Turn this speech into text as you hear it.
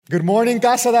Good morning,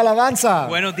 Casa de Alabanza.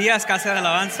 Buenos días, Casa de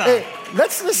Alabanza. Hey,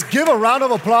 let's just give a round of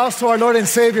applause to our Lord and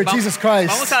Savior, Jesus Christ.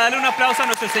 Vamos a darle un aplauso a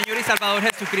nuestro Señor y Salvador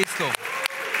Jesucristo.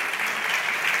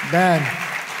 Man,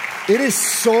 it is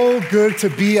so good to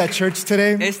be at church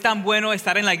today. Es tan bueno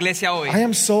estar en la iglesia hoy. I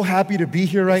am so happy to be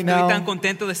here right now. Estoy tan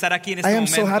contento de estar aquí en este I am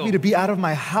momento. so happy to be out of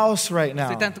my house right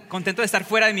now. Estoy tan contento de estar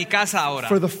fuera de mi casa ahora.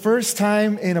 For the first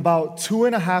time in about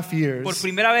 2.5 years. Por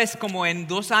primera vez como en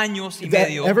 2 años y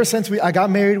medio. Ever since I got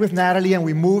married with Natalie and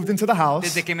we moved into the house.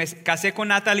 Desde que me casé con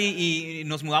Natalie y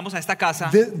nos mudamos a esta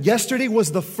casa. Yesterday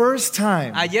was the first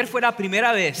time. Ayer fue la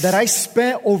primera vez. That I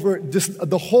spent over just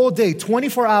the whole day,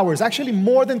 24 hours, actually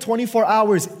more than 24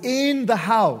 hours in the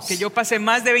house. Que yo pasé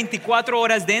más de 24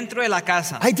 horas dentro de la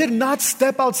casa. I did not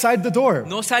step outside the door.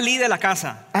 No salí de la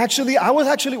casa. Actually,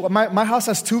 my house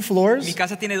has 2 floors. Mi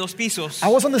casa tiene 2 pisos. I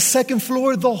was on the second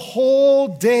floor the whole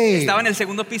day. Estaba en el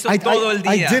segundo piso todo el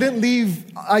día.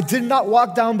 I did not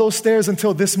walk down those stairs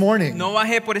until this morning. No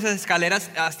bajé por esas escaleras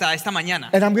hasta esta mañana.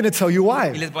 And I'm going to tell you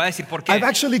why. Y les voy a decir por qué. I've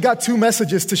actually got 2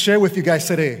 messages to share with you guys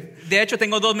today. De hecho,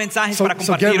 tengo 2 mensajes para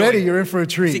compartir so get ready, hoy. you're in for a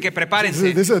treat. Así que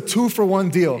prepárense. This is a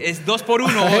 2-for-1 deal. Es 2 por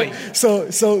 1 hoy. So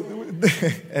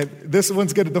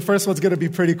the first one's going to be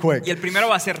pretty quick. Y el primero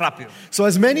va a ser rápido. So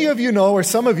as many of you know, or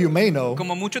some of you may know,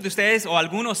 como muchos de ustedes o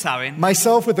algunos saben,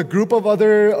 myself with a group of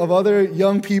other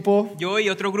young people, yo y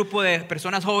otro grupo de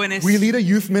personas jóvenes, we lead a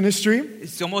youth ministry.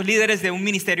 Somos líderes de un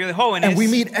ministerio de jóvenes. And we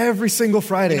meet every single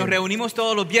Friday. Y nos reunimos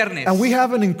todos los viernes. And we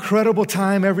have an incredible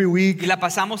time every week. Y la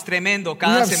pasamos tremendo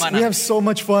cada semana. We have so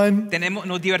much fun.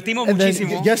 Nos divertimos and muchísimo.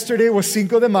 Then yesterday was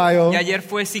Cinco de Mayo. Y ayer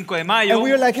fue 5 de mayo. And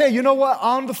we were like, hey, you know what?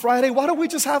 On the Friday, why don't we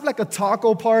just have like a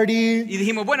taco party? Y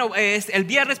dijimos, bueno, el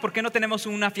viernes, ¿por qué no tenemos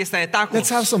una fiesta de tacos? Let's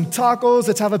have some tacos.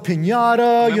 Let's have a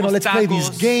piñata. Comemos let's play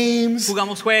these games.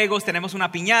 Jugamos juegos. Tenemos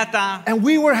una piñata. And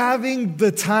we were having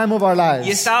the time of our lives.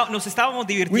 Y nos estábamos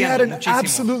divirtiendo we had an muchísimo.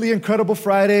 Absolutely incredible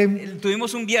Friday.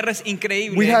 Tuvimos un viernes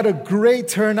increíble. We had a great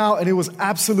turnout and it was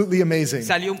absolutely amazing.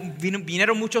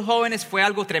 Vinieron muchos jóvenes, fue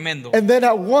algo tremendo. And then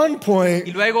at one point,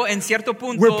 y luego en cierto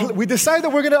punto, we decided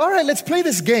that we're going to, all right, let's play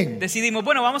this game. Decidimos,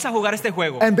 bueno, vamos a jugar este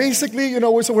juego. And basically,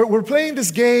 we're playing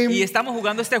this game. Y estamos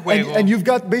jugando este juego. And you've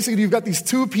got these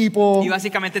 2 people. Y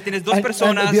básicamente tienes 2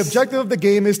 personas. And the objective of the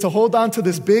game is to hold on to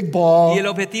this big ball. Y el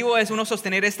objetivo es uno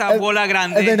sostener esta bola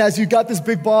grande. And then as you got this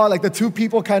big ball, like the 2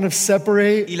 people kind of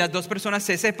separate. Y las 2 personas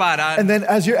se separan. And then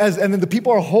and then the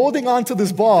people are holding on to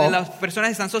this ball. Las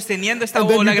personas están sosteniendo esta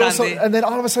bola grande. And then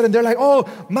all of a sudden they're like, oh,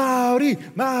 Mauri.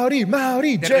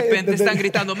 De repente están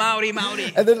gritando Mauri.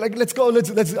 And then like, let's go,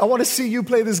 I want to see you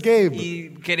play this game.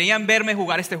 Y querían verme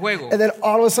jugar este juego. And then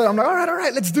all of a sudden I'm like, all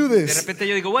right, let's do this. De repente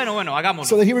yo digo, bueno, hagámoslo.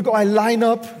 So then here we go, I line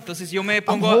up. Entonces yo me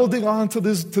pongo, I'm holding on to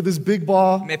this big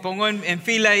ball. Me pongo en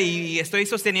fila y estoy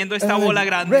sosteniendo esta bola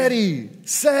grande. Ready,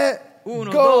 set,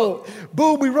 Uno, go.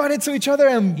 Boom, we run into each other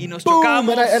and boom,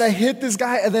 and I hit this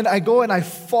guy and then I go and I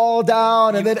fall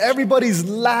down and then everybody's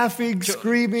laughing,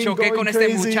 screaming, choqué going con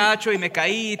crazy. Este muchacho y me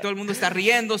caí, todo el mundo está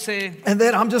riéndose. And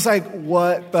then I'm just like,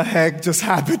 what the heck just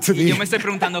happened to me? Y yo me estoy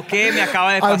preguntando, ¿qué me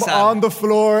acaba de pasar? I'm on the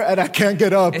floor and I can't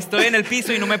get up. Estoy en el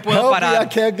piso y no me puedo Help parar. Me, I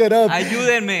can't get up.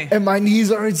 Ayúdenme. And my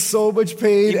knees are in so much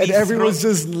pain and everyone's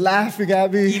just laughing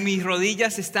at me. Y mis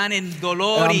rodillas están en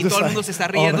dolor y todo el mundo se está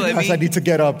riendo de mí. I need to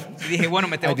get up. Y dije, bueno,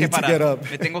 me tengo que parar.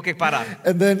 Me tengo que parar.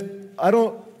 And then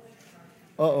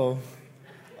all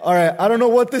right, I don't know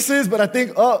what this is, but I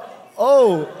think,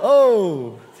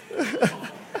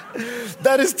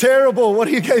 that is terrible. What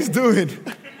are you guys doing?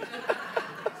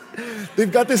 They've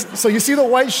got this, so you see the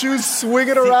white shoes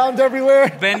swinging around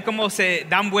everywhere? Ven como se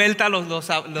dan vuelta los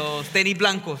tenis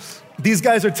blancos. These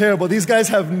guys are terrible. These guys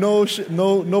have no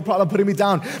problem putting me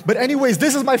down. But anyways,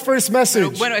 this is my first message.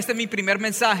 Pero bueno, este es mi primer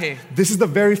mensaje. This is the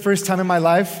very first time in my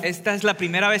life Esta es la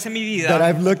primera vez en mi vida that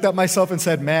I've looked at myself and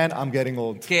said, man, I'm getting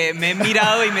old. Que me he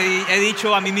mirado y me he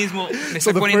dicho a mí mismo, me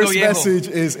estoy poniendo viejo. So the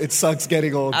first message is, it sucks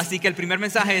getting old. Así que el primer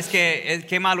mensaje es que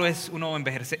qué malo es uno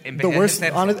envejecerse.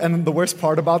 And the worst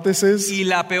part about this is, y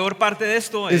la peor parte de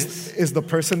esto is the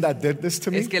person that did this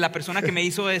to me. Es que la persona que me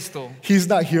hizo esto, he's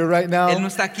not here right now. Él no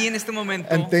está aquí en este momento.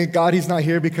 And thank God he's not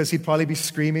here because he'd probably be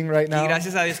screaming right now. Y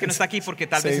gracias a Dios que no está aquí porque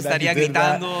tal vez estaría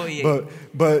gritando.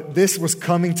 But this was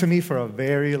coming to me for a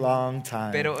very long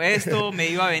time. Pero esto me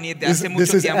iba a venir de hace mucho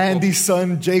tiempo. This is Andy's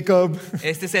son, Jacob.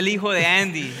 Este es el hijo de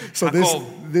Andy, so Jacob.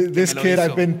 This kid,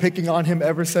 I've been picking on him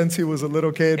ever since he was a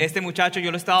little kid. Este muchacho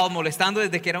yo lo he estado molestando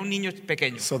desde que era un niño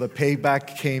pequeño. So the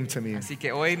payback came to me. Así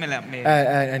que hoy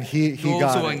and he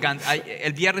got su venganza.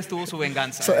 El viernes tuvo su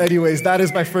venganza. So anyways, that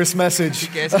is my first message. Así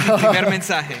que ese es mi primer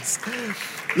mensaje.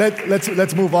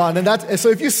 let's move on. And so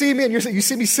if you see me and you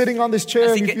see me sitting on this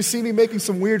chair, and if you see me making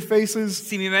some weird faces,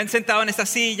 si me ven sentado en esta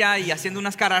silla y haciendo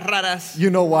unas caras raras, you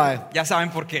know why. Ya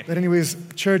saben por qué. But anyways,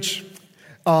 church,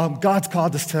 God's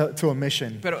called us to a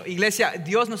mission. Pero iglesia,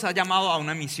 Dios nos ha llamado a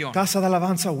una misión. Casa de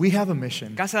Alabanza, we have a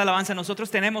mission. Casa de Alabanza, nosotros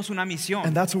tenemos una misión.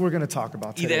 And that's what we're going to talk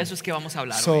about today. Y de eso es que vamos a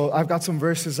hablar so hoy. I've got some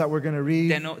verses that we're going to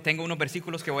read. Tengo unos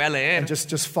versículos que voy a leer. And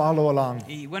just follow along.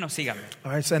 Y bueno, síganme.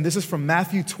 All right, so and this is from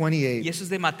Matthew 28. Y eso es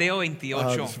de Mateo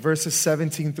 28. Verses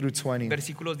 17 through 20.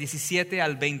 Versículos 17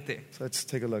 al 20. So let's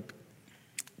take a look.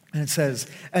 And it says,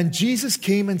 "And Jesus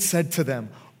came and said to them,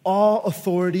 all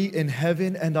authority in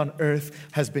heaven and on earth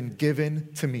has been given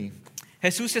to me."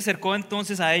 Jesús se acercó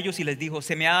entonces a ellos y les dijo,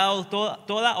 se me ha dado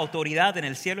toda autoridad en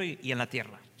el cielo y en la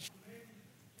tierra.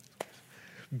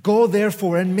 "Go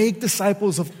therefore and make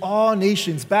disciples of all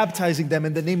nations, baptizing them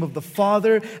in the name of the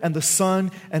Father and the Son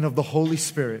and of the Holy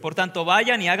Spirit." Por tanto,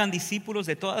 vayan y hagan discípulos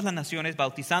de todas las naciones,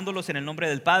 bautizándolos en el nombre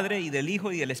del Padre y del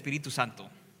Hijo y del Espíritu Santo.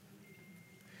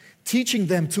 "Teaching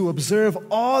them to observe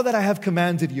all that I have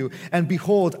commanded you, and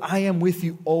behold, I am with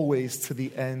you always to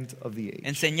the end of the age."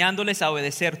 Enseñándoles a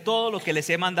obedecer todo lo que les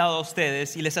he mandado a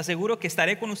ustedes, y les aseguro que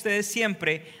estaré con ustedes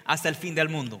siempre hasta el fin del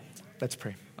mundo. Let's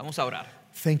pray. Vamos a orar.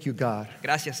 Thank you, God.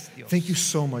 Gracias, Dios. Thank you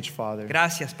so much, Father.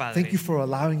 Gracias, Padre. Thank you for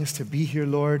allowing us to be here,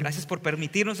 Lord. Gracias por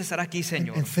permitirnos estar aquí,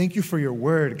 Señor. And thank you for your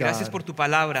word, God. Gracias por tu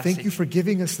palabra, Thank Señor. you for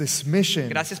giving us this mission.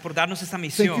 Gracias por darnos esta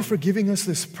misión. Thank you for giving us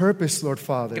this purpose, Lord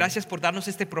Father. Gracias por darnos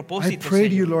este I propósito, pray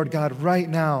to you, Señor. Lord God, right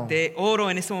now, Te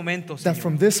oro en este momento, that Señor,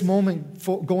 from this moment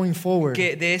going forward,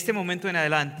 que de este momento en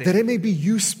adelante, that it may be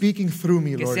you speaking through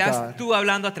me, que Lord seas God. tú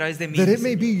hablando a través de mí, That it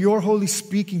may Señor. be your Holy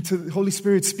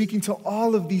Spirit speaking to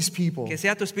all of these people. Que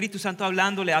sea tu Espíritu Santo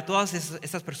hablándole a todas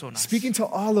estas personas, Speaking to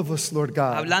all of us, Lord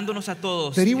God. hablándonos a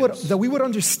todos, That Dios. we would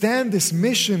understand this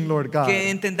mission, Lord God. Que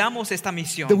entendamos esta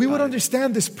misión, That we would Padre.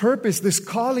 understand this purpose, this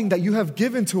calling that you have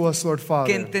given to us, Lord Que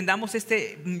Father. entendamos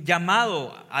este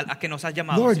llamado a que nos has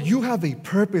llamado, Lord, Señor. you have a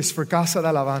purpose for Casa de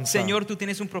Alabanza. Señor, tú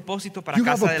tienes un propósito para You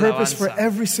have Casa a de purpose for Alabanza.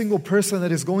 every single person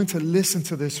that is going to listen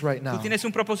to this right Tú now. tienes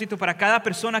un propósito para cada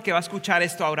persona que va a escuchar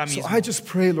esto ahora So mismo. I just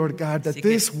pray, Lord God, that Así que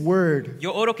this word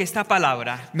yo oro que esta palabra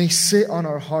may sit on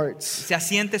our hearts. se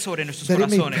asiente sobre nuestros That it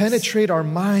may corazones, penetrate our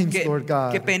minds, Lord que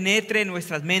God. penetre en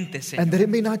nuestras mentes, Señor. And that it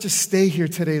may not just stay here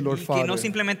today, Lord Y que no Father.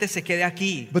 simplemente se quede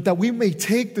aquí, But that we may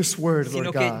take this word, sino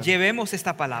Lord que God. llevemos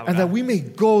esta palabra And that we may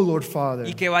go, Lord Father.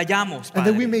 y que vayamos, And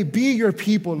that we Padre, may be your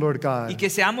people, Lord y God. que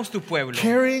seamos tu pueblo,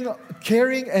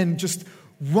 Carrying and just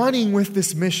running with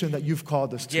this mission that you've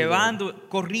called us to. Lord.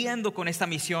 corriendo con esta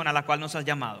misión a la cual nos has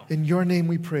llamado. In your name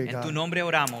we pray, En tu God. nombre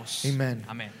oramos. Amen.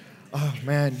 Amén. Oh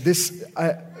man,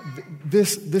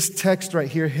 this text right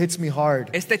here hits me hard.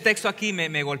 Este texto aquí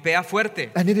me golpea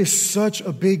fuerte And it is such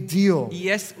a big deal. y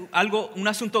es un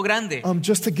asunto grande.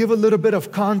 Just to give a little bit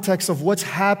of context of what's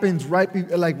happened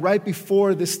right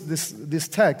before this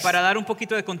text. Para dar un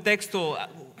poquito de contexto,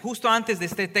 justo antes de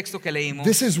este texto que leímos,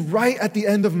 This is right at the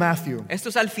end of Matthew. esto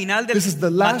es al final del This is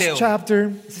the last Mateo.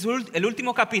 chapter. Este es el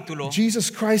último capítulo. Jesus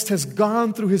Christ has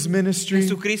gone through his ministry.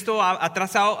 Jesucristo ha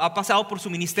pasado por su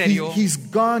ministerio. He's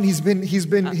gone. He's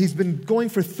been going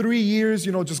for 3 years,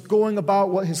 just going about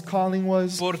what his calling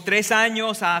was. Por 3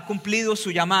 años ha cumplido su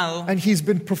llamado And he's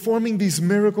been performing these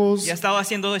miracles. y ha estado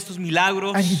haciendo estos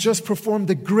milagros. And he just performed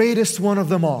the greatest one of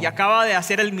them all. Y acaba de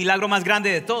hacer el milagro más grande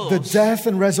de The todos, death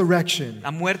and resurrection la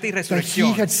muerte y that he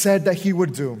resurrección, had said that he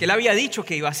would do. que él había dicho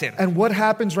que iba a hacer. And what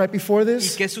happens right before ¿Y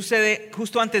this? qué sucede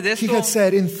justo antes de He esto? had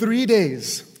said, in 3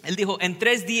 days, Él dijo, en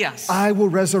 3 días I will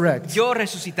resurrect. yo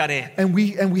resucitaré. And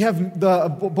we have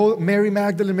both Mary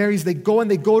Magdalene, Marys, they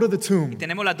go to the tomb.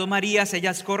 Tenemos las dos Marías,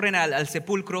 ellas corren al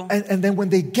sepulcro. And then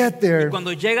when they get there,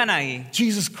 Cuando llegan ahí,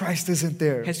 Jesus Christ isn't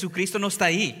there. Jesucristo no está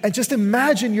ahí. And just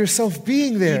imagine yourself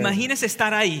being there Imagínese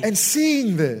estar ahí and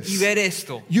seeing y this. ver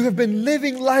esto. You have been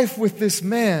living life with this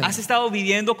man, Has estado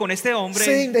viviendo con este hombre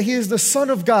saying that he is the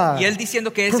Son of God, y él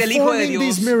diciendo que es el Hijo de performing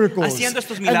Dios, these miracles. haciendo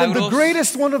estos And then the milagros.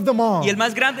 greatest one of them all, Y el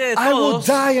más grande de I will todos,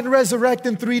 die and resurrect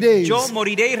in 3 days. yo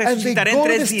moriré y And they resucitaré en go to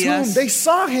 3 this tomb. días. They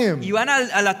saw him. Y van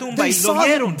a la tumba They y lo saw him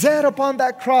vieron. dead upon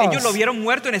that cross. Ellos lo vieron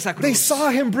muerto en esa They cruz. saw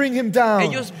him bring him down.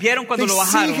 Ellos vieron cuando They lo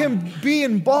see bajaron. him be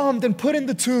embalmed and put in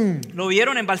the tomb. Lo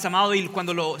vieron embalsamado y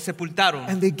cuando lo sepultaron.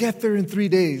 And they get there in 3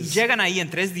 days. Llegan ahí en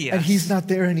 3 días And he's not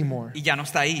there anymore. y ya no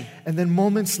está ahí. And then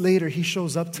moments later, he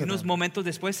shows up Y to unos them. momentos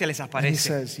después se les aparece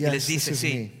says, y les "Yes, dice, this is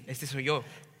sí, me." este soy yo.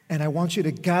 And I want you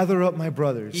to gather up my Y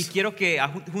brothers. quiero que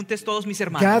juntes todos mis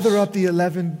hermanos. Gather up the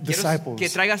 11 Quiero disciples que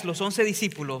traigas los 11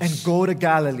 discípulos and go to y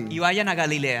Galilee. vayan a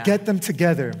Galilea. Get them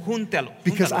together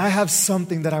because I Júntalos. have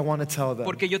something that I want to tell them.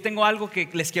 Porque yo tengo algo que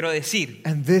les quiero decir.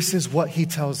 And this is what he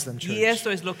tells them, Y church.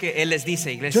 esto es lo que él les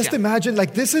dice, iglesia. Just imagine,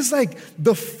 like, this is like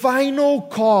the final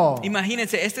call.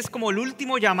 Imagínense, este es como el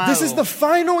último llamado. This is the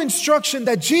final instruction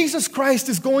that Jesus Christ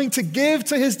is going to give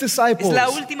to his Es disciples. la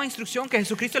última instrucción que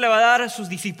Jesucristo le va a dar a sus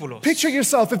discípulos. Picture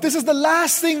yourself, if this is the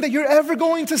last thing that you're ever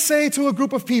going to say to a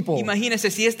group of people, Imagínense,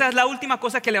 si esta es la última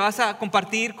cosa que le vas a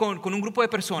compartir con un grupo de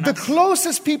the personas,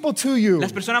 closest people to you,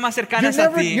 las personas más cercanas a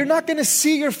ti, you're not going to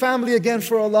see your family again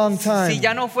for a long time. si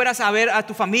ya no fueras a ver a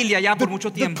tu familia ya por mucho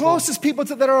The tiempo, closest people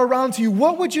that are around to you,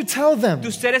 what would you tell them?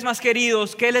 tus seres más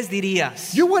queridos, ¿qué les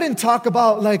dirías? You wouldn't talk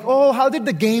about like, oh, how did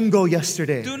the game go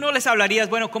yesterday? Tú no les hablarías,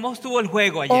 bueno, ¿cómo estuvo el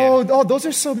juego ayer? Oh, those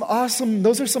are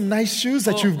some nice shoes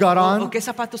that you've got o on. qué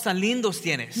zapatos tan lindos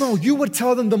tienes. No, you would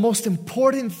tell them the most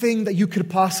important thing that you could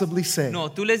possibly say. No,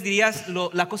 tú les dirías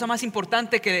la cosa más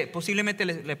importante que posiblemente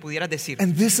le pudieras decir.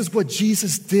 And this is what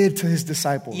Jesus did to his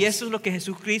disciples. Y eso es lo que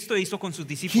Jesucristo hizo con sus He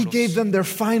discípulos. gave them their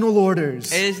final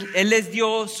orders. Él les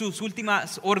dio sus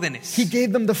últimas órdenes. He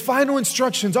gave them the final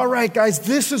instructions. All right, guys,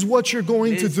 this is what you're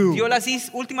going to Les dio do. las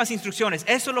últimas instrucciones.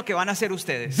 Eso es lo que van a hacer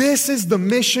ustedes. This is the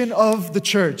mission of the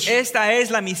church. Esta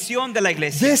es la misión de la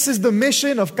iglesia. This is the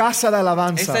mission of Casa de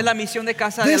Alabanza. Esta es la misión de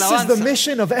Casa de This is Alabanza. the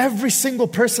mission of every single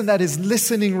person that is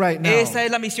listening right now. Esta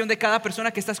es la misión de cada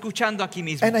persona que está escuchando aquí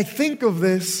mismo. And I think of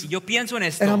this, Y yo pienso en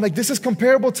esto. and I'm like, this is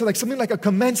comparable to like something like a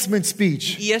commencement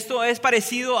speech. Y esto es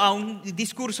parecido a un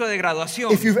discurso de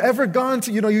graduación. If you've ever gone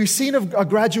to, you've seen a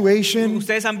graduation.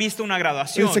 Ustedes han visto una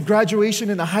graduación. It's a graduation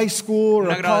in a high school or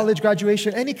Una a college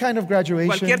graduation, any kind of Cualquier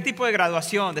graduation. tipo de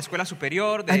graduación, de escuela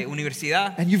superior, de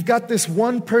universidad. And you've got this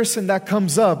one person that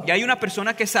comes up Y hay una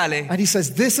persona que sale and he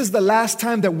says, this is the last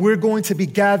time that we're going to be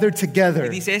gathered y together.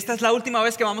 dice, esta es la última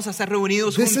vez que vamos a estar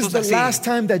reunidos This is juntos the así. last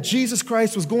time that Jesus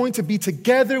Christ was going to be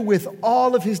together with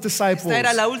all of his disciples. Esta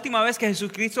era la última vez que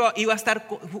Jesucristo iba a estar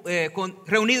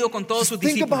reunido con todos sus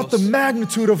Think about the discípulos.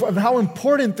 magnitude of how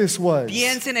important this was.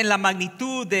 Piensen en la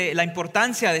magnitud de la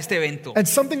importancia de este evento. And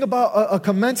something about a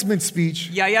commencement speech.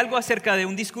 Y hay algo acerca de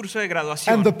un discurso de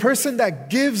graduación. And the person that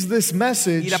gives this Y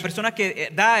message, la persona que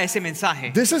da ese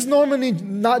mensaje. this is normally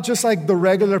not just like the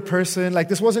regular person. Like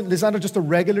this not just a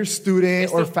regular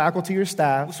student or Esto- faculty or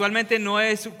staff. Usualmente no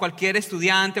es cualquier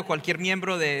estudiante o cualquier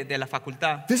miembro de la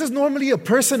facultad. This is normally a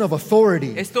person of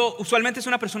authority. Esto usualmente es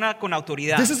una persona con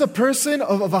autoridad. This is a person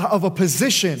of a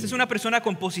position. Es una persona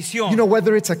con posición.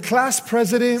 Whether it's a class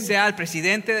president Sea el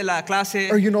presidente de la clase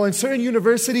or, in certain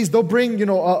universities, they'll bring,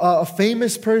 a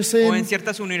famous o en person,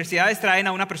 ciertas universidades traen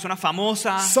a una persona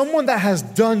famosa. someone that has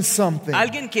done something,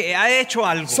 Alguien que ha hecho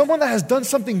algo. someone that has done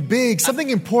something big, something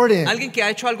important. Alguien que ha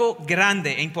hecho algo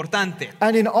grande e importante.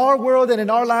 And in our world and in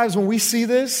our lives, when we see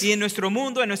this, Y en nuestro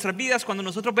mundo, en nuestras vidas, cuando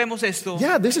nosotros vemos esto,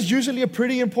 yeah, this is usually a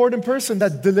pretty important person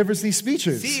that delivers these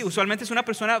speeches. sí, usualmente es una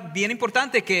persona bien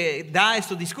importante que da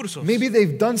estos discursos. Maybe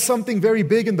they've done something very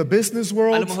big in the business A lo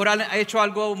world. mejor han hecho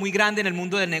algo muy grande en el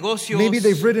mundo del negocio. Maybe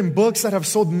they've written books that have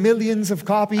sold millions of A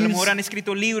copies. lo mejor han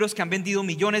escrito libros que han vendido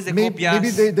millones de Maybe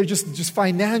copias. they're just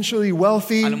financially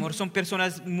wealthy. A lo mejor son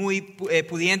personas muy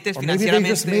pudientes Or maybe they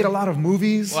just made a financieramente. lot of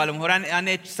movies. O a lo mejor han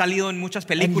salido en muchas And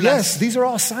películas. yes, these are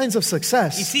all signs of Y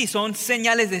success. sí, son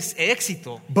señales de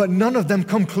éxito. But none of them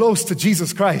come close to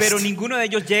Jesus Pero Christ. ninguno de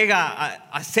ellos llega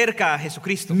cerca a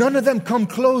Jesucristo. None of them come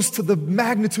close to the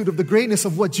magnitude of the greatness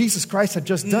of what Jesus Christ had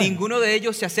just done. Ninguno de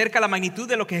ellos se acerca a la magnitud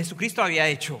de lo que Jesucristo había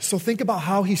hecho. So think about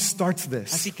how he starts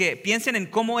this. Así que piensen en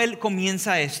cómo él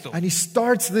comienza esto. And he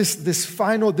starts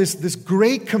this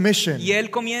great commission Y él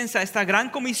comienza esta gran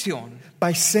comisión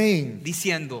by saying,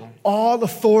 diciendo: all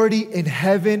authority in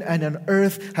heaven and on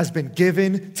earth has been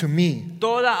given to me.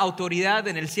 toda autoridad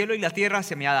en el cielo y la tierra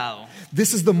se me ha dado.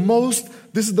 This is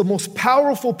the most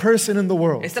powerful person in the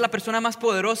world. Esta es la persona más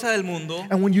poderosa del mundo.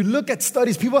 And when you look at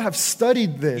studies, people have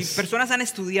studied Y this. personas han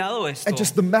estudiado esto. And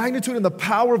just the magnitude and the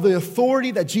power of the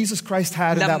authority that Jesus Christ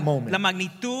had in that La moment.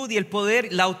 magnitud y el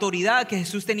poder, la autoridad que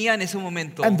Jesús tenía en ese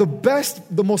momento. And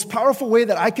the most powerful way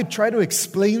that I could try to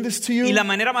explain this to Y you la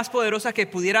manera más poderosa que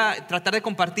pudiera tratar de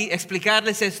compartir,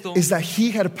 explicarles esto, is that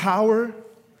he had power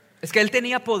Es que él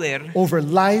tenía poder over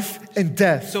life and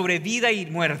death. sobre vida y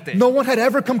muerte. No one had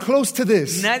ever come close to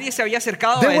this. Nadie se había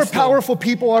acercado There a were esto. powerful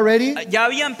people already. Ya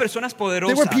habían personas There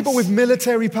poderosas. were people with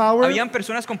military power, Habían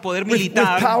personas con poder with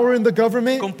militar, power in the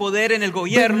government. con poder en el But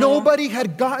gobierno, nobody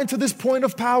had gotten to this point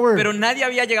of power, pero nadie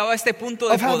había llegado a este punto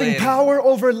de of having poder, power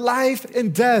over life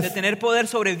and de death. tener poder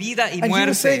sobre vida y And he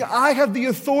was saying, muerte. I have the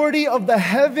authority of the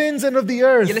heavens and of the Y él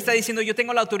earth, está diciendo, yo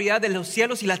tengo la autoridad de los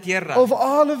cielos y la tierra, of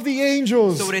all of the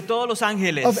angels, sobre todos los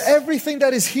ángeles, of everything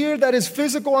that is here that is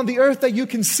physical on the earth that you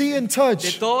can see and de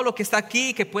touch, todo lo que está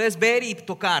aquí que puedes ver y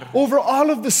tocar, over all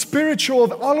of the spiritual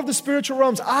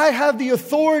realms. I have the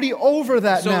authority over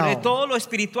that sobre now. todo lo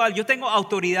espiritual. Yo tengo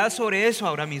autoridad sobre eso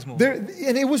ahora mismo.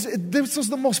 This was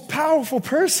the most powerful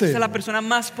Esta es la person. persona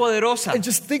más poderosa. And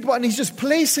just think about it, and he's just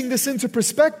placing this into Y él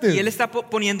perspective. está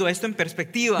poniendo esto en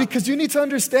perspectiva. Because you need to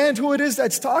understand who it is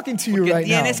that's talking to you Que right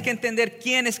now. tienes que entender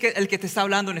quién es el que te está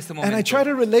hablando en este And I momento. try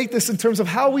to relate this in terms of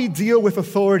how we deal with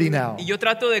authority now. Y yo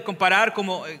trato de comparar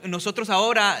como nosotros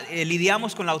ahora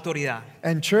lidiamos con la autoridad.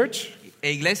 And church,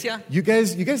 Iglesia, you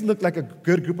guys look like a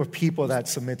good group of people that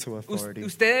submit to authority.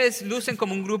 ustedes lucen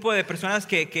como un grupo de personas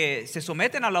que se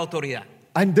someten a la autoridad.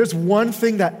 And there's one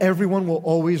thing that everyone will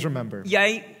always remember. Y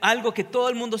hay algo que todo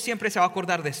el mundo siempre se va a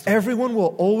acordar de esto. Everyone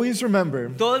will always remember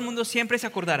Todo el mundo siempre se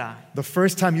acordará the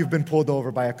first time you've been pulled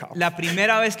over by a cop. la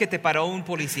primera vez que te paró un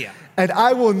policía. And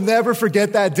I will never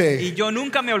forget that Y day. yo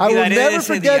nunca me I will olvidaré de never ese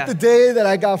forget día. the day that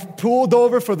I got pulled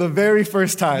over for the very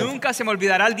first time. Nunca se me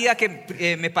olvidará el día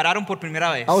que me pararon por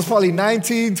primera vez. I was probably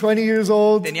 19, 20 years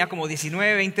old. Tenía como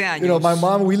 19, 20 You know, años. my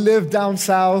mom, we lived down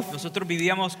south. Nosotros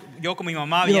vivíamos, yo con mi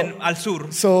mamá, You bien know, al sur.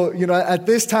 So, at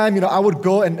this time, I would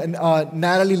go and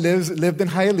Natalie lived in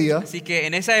Hialeah. Así que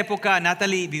en esa época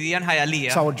Natalie vivía en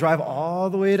Hialeah. So I would drive all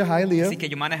the way to Hialeah, Así que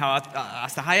yo manejaba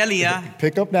hasta Hialeah,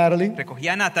 pick up Natalie,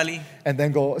 recogía a Natalie. and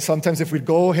then go. Sometimes if we'd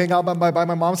go hang out by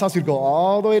my mom's house, we'd go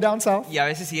all the way down south. Y a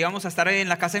veces si íbamos a estar en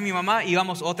la casa de mi mamá,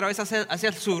 íbamos otra vez hacia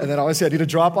el sur. And then obviously I need to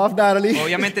drop off Natalie.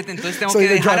 Obviamente entonces tengo So que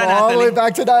you dejar drive a all the way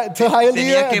Natalie, back to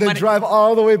Hialeah que and then drive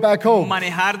all the way back home.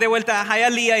 manejar de vuelta a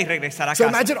Hialeah y regresar a So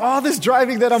casa. imagine all this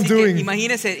driving that I'm Así que doing.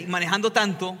 imagínense manejando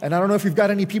tanto. And I don't know if you've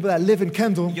got any people that live in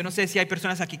Kendall. Yo no sé si hay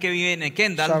personas aquí que viven en Shout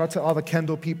Kendall. out to all the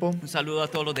Kendall people. Un saludo a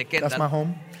todos los de That's my Kendall.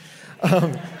 home.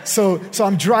 So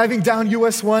I'm driving down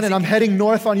US 1 and I'm heading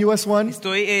north on US 1.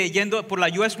 Estoy yendo por la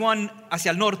US 1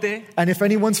 hacia el norte. And if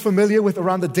anyone's familiar with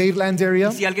around the Dadeland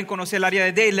area, Si alguien conoce el área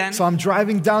de Dayland, so I'm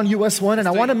driving down US 1 and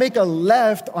I want to make a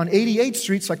left on 88th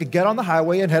Street so I could get on the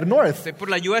highway and head north. estoy por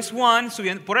la US 1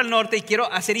 subiendo por el norte y quiero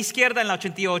hacer izquierda en la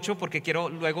 88 porque quiero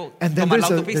luego And then tomar la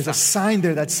there's a autopista. sign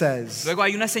there that says, Luego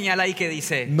hay una señal ahí que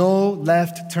dice no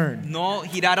left turn. no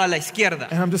girar a la izquierda.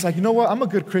 And I'm just like, you know what? I'm a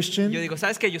good Yo Christian. digo,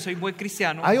 ¿sabes qué? Yo soy buen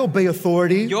cristiano. I obey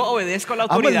authority. Yo obedezco a la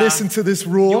I'm going to autoridad. listen to this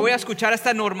Yo rule. voy a escuchar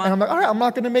esta And norma I'm like, all right, I'm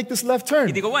not going to make this left y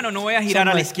turn. digo, bueno, no voy a So girar I'm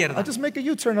a la like, izquierda. I'll just make a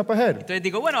U-turn up ahead. Entonces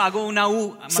digo, bueno, hago una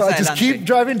U más So I just keep adelante.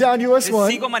 driving down US Entonces 1.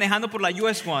 sigo manejando por la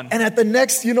US 1. And at the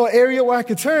next, area where I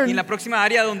could Y en turn, la próxima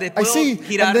área donde I puedo see,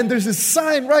 girar, and then there's this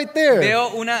sign right there veo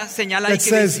una señal ahí that que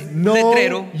says dice, un no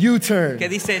letrero U-turn. que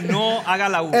dice no haga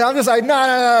la U. And I'm just like,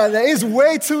 no, it's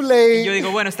way too Y yo late.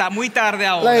 digo, bueno, está muy tarde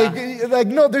ahora. Like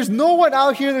no, there's no one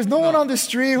out here. There's no one on the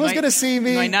street. No Who's hay, going to see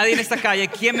no hay me? nadie en esta calle.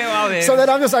 ¿Quién me va a ver? So then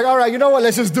I'm just like, all right, you know what?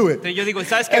 Let's just do it. Entonces yo digo,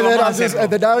 ¿sabes qué? And then Vamos a hacerlo.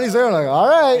 and then Natalie's there, I'm like, all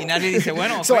Y right. nadie dice,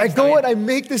 bueno, So ok, I está go bien. and I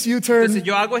make this U-turn. Entonces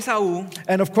yo hago esa U.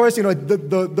 And of course,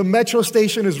 the metro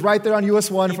station is right there on US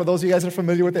 1 for those of you guys that are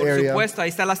familiar with the Por area. supuesto, ahí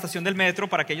está la estación del metro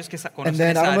para aquellos que And conocen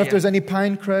then I esa don't know if área. there's any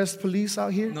Pinecrest police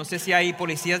out here. No sé si hay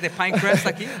policías de Pinecrest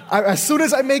aquí. As soon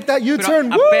as I make that Pero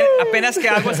U-turn, apenas que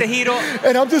hago ese giro,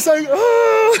 and I'm just like,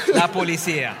 oh. la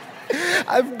policía.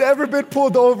 I've never been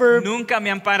pulled over. Nunca me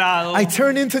han parado. I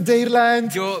turn into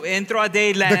Dadeland. Yo entro a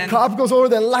The Dayland. cop goes over,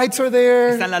 the lights are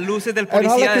there. Están las luces del And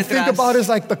all I policía can think about detrás. is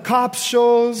like the cops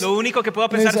shows. Lo único que puedo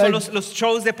And pensar it's son like- los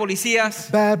shows de policías.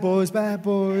 Bad boys, bad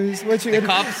boys. What you The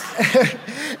gonna- cops.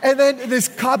 And then this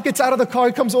cop gets out of the car,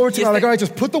 he comes over to me. I'm like, all right,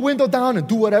 just put the window down and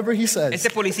do whatever he says.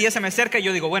 Este policía se me acerca y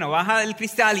yo digo, bueno, baja el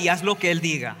cristal y haz lo que él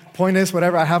diga. Point is,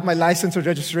 whatever, I have my license or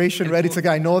registration ready to go.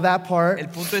 I know that part. El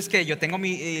punto es que yo tengo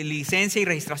mi licencia y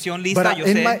registración But lista, yo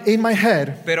sé. in my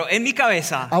head, Pero en mi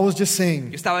cabeza, I was just yo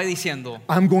saying, estaba diciendo,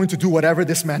 I'm going to do whatever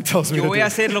this man tells me yo to voy do. a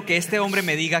hacer lo que este hombre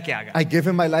me diga que haga. I give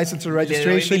him my license or Le doy mi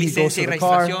registration. He goes licencia to y the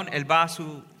car. registración, él va a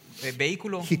su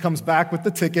vehículo. He comes back with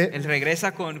the ticket. Él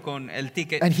regresa con el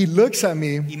ticket. And he looks at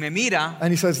me. Y me mira.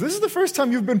 And he says, "This is the first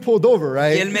time you've been pulled over,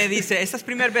 right?" Y él me dice, esta es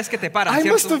primera vez que te paran, I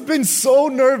 ¿cierto? must have been so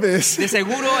nervous. De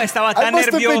seguro estaba I tan must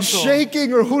have been nervioso.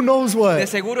 shaking or who knows what. De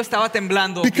seguro estaba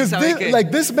temblando. Because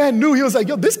this man knew. He was like,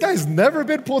 "Yo, this guy's never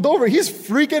been pulled over. He's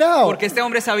freaking out." Porque este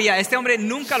hombre sabía, este hombre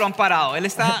nunca lo han parado. Él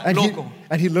está loco.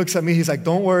 And he looks at me. He's like,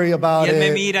 "Don't worry about it." Y él me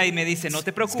it. mira y me dice, no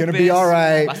te preocupes. It's gonna be all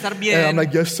right. Va a estar bien. And I'm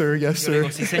like, "Yes, sir. Yes, sir." Yo le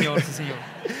digo, sí, señor, sí, señor.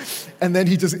 And then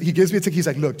he gives me a ticket. He's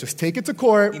like, "Look, just take it to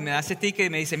court." Y me da ese ticket y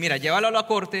me dice, mira, llévalo a la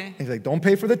corte. He's like, "Don't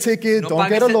pay for the ticket. Don't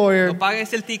get a lawyer. No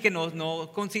pagues el ticket,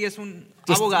 no consigues un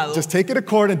abogado. Just take it to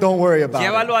court and don't worry about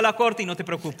Llévalo it." a la corte y no te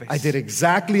preocupes. I did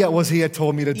exactly what he had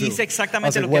told me to do. Hice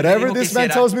exactamente I was like, lo que él me whatever dijo que this man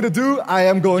hiciera. tells me to do, I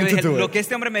am going Yo dije, to do lo it. que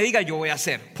este hombre me diga, yo voy a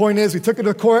hacer. Point is, we took it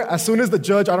to court. As soon as the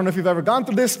judge, I don't know if you've ever gone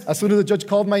through this, as soon as the judge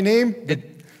called my name.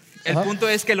 El punto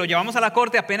es que lo llevamos a la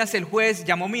corte, apenas el juez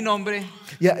llamó mi nombre.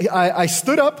 Yeah, I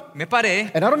stood up. Me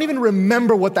paré. And I don't even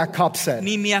remember what that cop said.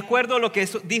 Ni me acuerdo lo que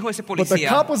dijo ese But the policía.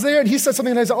 cop was there and he said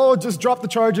something and I said, "Oh, just drop the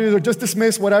charges or just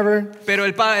dismiss, whatever." Pero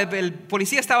el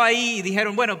policía estaba ahí y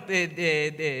dijeron, bueno,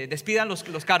 despidan los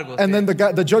cargos. And then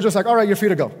the judge was like, "All right, you're free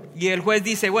to go." Y el juez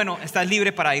dice, bueno, estás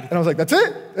libre para ir. And I was like, "That's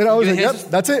it?" And I was like, "Yep,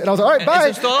 that's it." And I was like, "All right, bye."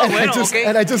 ¿Eso es todo? And, Bueno, okay.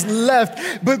 And I just left.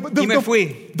 But Y me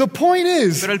fui. the point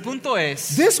is, Pero el punto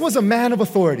es, this was a man of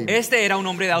authority. este era un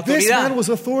hombre de This autoridad. man was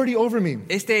authority over me.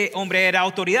 Este hombre era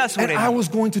autoridad sobre And I mí. was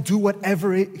going to do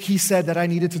whatever he said that I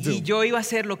needed to do. Y yo iba a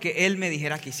hacer lo que él me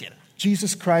dijera que hiciera.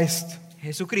 Jesus Christ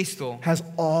Jesucristo has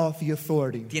all the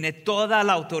authority. tiene toda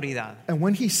la autoridad. And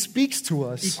when he speaks to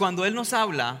Y us, cuando él nos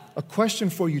habla, a question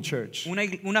for you, church.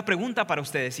 una pregunta para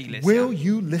ustedes, iglesia. Will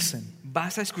you listen?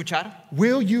 ¿Vas a escuchar?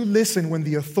 Will you listen when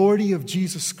the authority of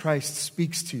Jesus Christ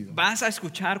speaks to you? ¿Vas a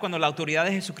escuchar cuando la autoridad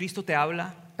de Jesucristo te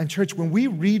habla? And church, when we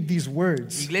read these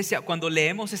words, Iglesia, cuando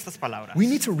leemos estas palabras, we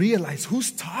need to realize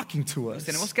who's talking to nos us.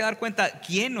 tenemos que dar cuenta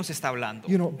quién nos está hablando.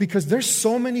 You know, because there's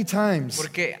so many times,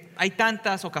 Porque hay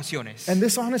tantas ocasiones. and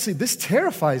this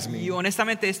terrifies Y me.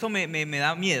 honestamente esto me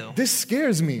da miedo. This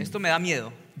scares me. Esto me da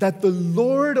miedo. That the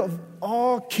Lord of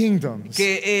all kingdoms,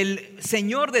 Que el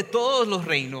Señor de todos los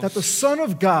reinos, that the Son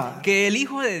of God que el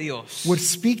Hijo de Dios would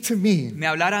speak to me, me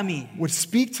hablara a mí, would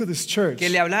speak to this church, que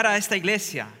le hablara a esta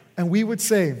iglesia, and we would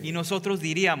say, y nosotros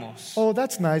diríamos, "Oh,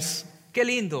 that's nice, qué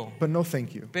lindo, but no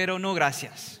thank you." pero no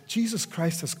gracias. Jesus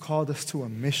Christ has called us to a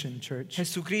mission, church.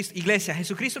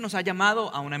 Jesucristo nos ha llamado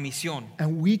a una misión.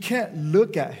 And we can't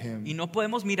look at Y him no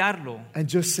podemos mirarlo and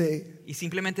just say, y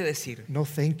simplemente decir, "No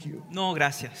thank you." no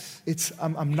gracias,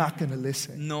 I'm not going to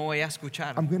listen. no voy a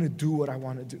escuchar. I'm going to do what I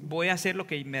want to do. Voy a hacer lo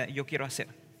que yo quiero hacer.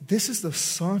 This is the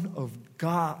Son of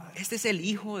God. Este es el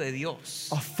Hijo de Dios.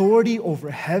 Authority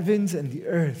over heavens and the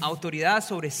earth. Autoridad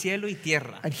sobre cielo y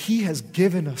tierra. And he has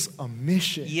given us a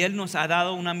mission. Y Él nos ha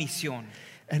dado una misión.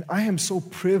 And I am so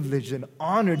privileged and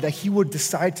honored that he would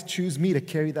decide to choose me to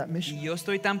carry that mission. Y yo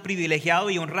estoy tan privilegiado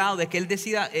y honrado de que Él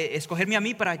decida escogerme a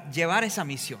mí para llevar esa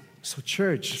misión. So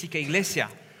church, Así que iglesia,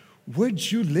 would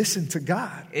you listen to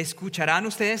God? ¿escucharán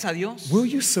ustedes a Dios? Will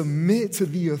you submit to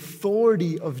the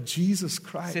authority of Jesus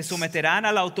Christ? ¿Se someterán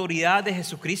a la autoridad de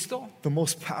Jesucristo? The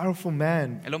most powerful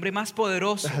man El hombre más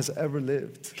poderoso that has ever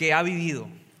lived. que ha vivido.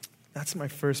 That's my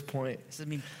first point. Ese es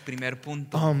mi primer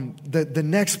punto. The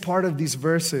next part of these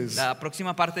verses, La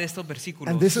próxima parte de estos versículos.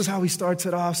 and this is how he starts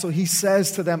it off. So he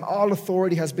says to them, "All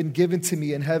authority has been given to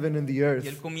me in heaven and the Y earth."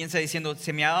 él comienza diciendo,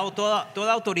 se me ha dado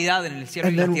toda autoridad en el cielo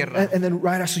y la tierra. And then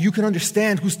right so you can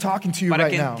understand who's talking to you Para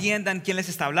right que now. entiendan quién les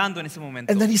está hablando en ese momento.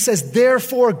 And then he says,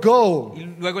 "Therefore go. Y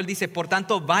luego él dice, por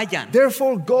tanto vayan.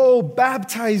 Therefore go,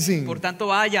 baptizing, Por tanto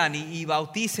vayan y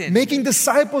bauticen. making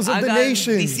disciples of the Hagan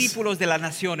nations discípulos de las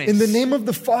naciones. in the name of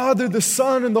the Father, the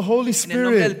Son, and the Holy En el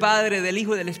nombre del Spirit, Padre, del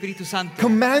Hijo y del Espíritu Santo.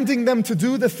 commanding them to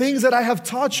do the things that I have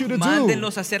taught you to do."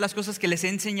 Mándenlos a hacer las cosas que les he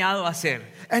enseñado a hacer.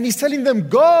 And he's telling them,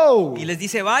 "Go." Y les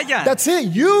dice, vayan. That's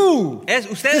it. You,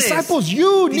 Ustedes, disciples,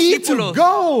 you need to discípulos,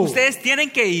 go. ustedes tienen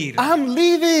que ir. I'm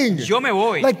leaving. Yo me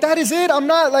voy. Like that is it. I'm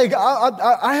not like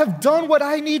I have done what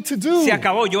I need to do. Se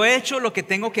acabó. Yo he hecho lo que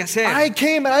tengo que hacer. I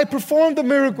came and I performed the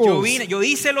miracles. Yo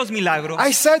hice los milagros.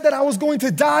 I said that I was going to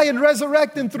die and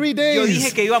resurrect in 3 Yo dije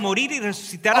days. que iba a morir y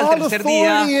resucitar al All tercer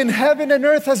authority día. in heaven and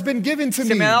earth has been given to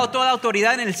Se me ha me. dado toda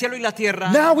autoridad en el cielo y la tierra.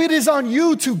 Now it is on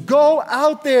you to go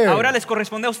out there Ahora les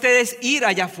corresponde a ustedes ir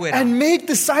allá afuera and make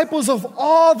disciples of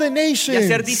all the y hacer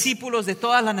nations. discípulos de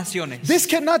todas las naciones. This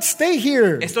cannot stay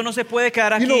here. Esto no se puede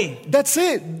quedar You aquí. know, that's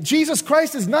it. Jesus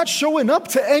Christ is not showing up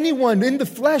to anyone in the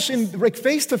flesh, like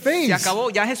face to Se face.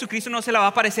 acabó. Ya Jesucristo no se la va a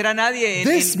aparecer a nadie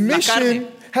This en la carne. mission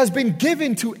has been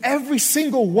given to every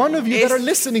single one of you that are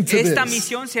listening to Esta this.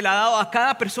 misión se la ha dado a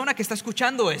cada persona que está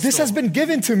escuchando esto. This has been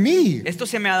given to me. Esto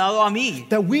se me ha dado a mí.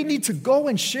 That we need to go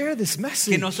and share this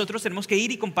message. Que nosotros tenemos que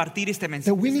ir y compartir este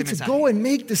mensaje. That we need to go and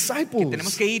make disciples. Que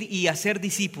tenemos que ir y hacer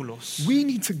discípulos. We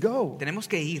need to go. Tenemos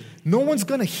que ir. No one's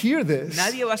going to hear this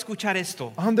Nadie va a escuchar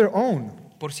esto on their own.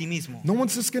 por sí mismo. No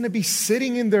one's just going to be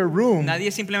sitting in their room Nadie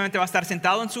simplemente va a estar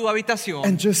sentado en su habitación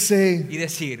and just say, y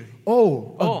decir,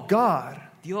 oh, Oh. a God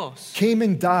Dios, came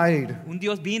and died un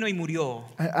Dios vino y murió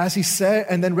as he said,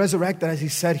 and then resurrected as he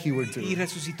said he would y do.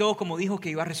 resucitó como dijo que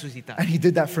iba a resucitar. And he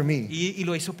did that for me. Y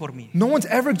lo hizo por mí. No one's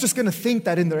ever just going to think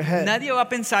that in their head. Nadie va a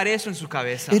pensar eso en su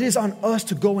cabeza. It is on us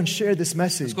to go and share this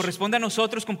message. Nos corresponde a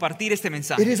nosotros compartir este It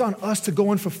mensaje. is on us to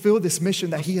go and fulfill this mission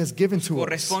that he has given to us.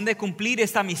 Corresponde cumplir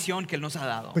esta misión que Él nos ha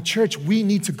dado. But church, we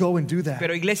need to go and do that.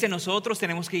 Pero iglesia, nosotros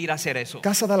tenemos que ir a hacer eso.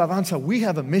 Casa de Alabanza, we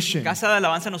have a mission. Casa de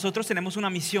Alabanza, nosotros tenemos una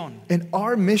misión. And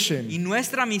our mission, Y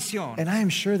nuestra misión, and I am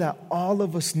sure that all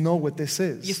of us know what this y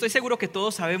is. estoy seguro que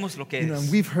todos sabemos lo que You know, and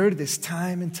es. we've heard this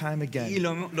time and time Y again,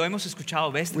 lo hemos escuchado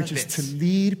vez tras which is to vez.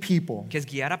 lead people Que es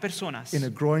guiar a personas in a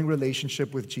growing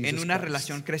relationship with en Jesus una Christ.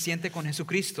 relación creciente con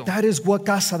Jesucristo. That is what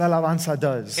Casa de Alabanza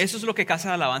does. Eso es lo que Casa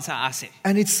de Alabanza hace.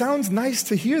 And it sounds nice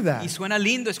to hear Y that. suena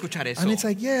lindo escuchar eso. And it's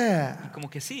like, yeah, Como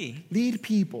que sí, lead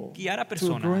people guiar a to a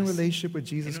growing personas relationship with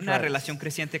Jesus en una relación Christ.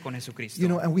 creciente con Jesucristo. You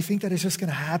know, and we think that it's just going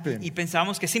to happen. Y pensamos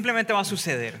que simplemente va a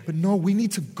suceder. But no, we need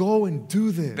to go and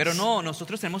do this. Pero no,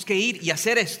 nosotros tenemos que ir y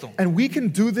hacer esto. And we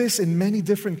can do this in many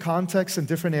different contexts and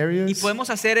different Y areas.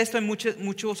 podemos hacer esto en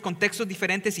muchos contextos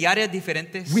diferentes y áreas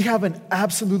diferentes. We have an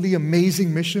absolutely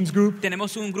amazing missions group.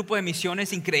 Tenemos un grupo de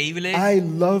misiones increíble. I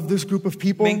love this group of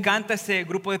people Me encanta este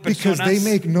grupo de because personas they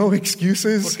make no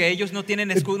excuses. porque ellos no tienen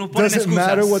It no ponen doesn't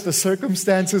matter what excusas. the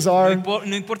circumstances are.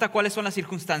 No importa cuáles son las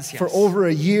circunstancias. For over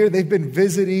a year, they've been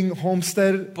visiting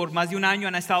Homestead. Por más de un año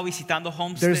han estado visitando There's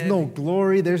Homestead. no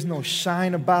glory, there's no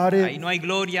shine about Ahí it. no hay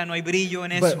gloria, no hay brillo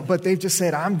en eso. But they've just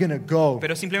said, I'm going to go.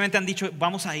 Pero simplemente han dicho,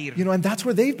 vamos a ir. You know, and that's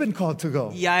where they've been called to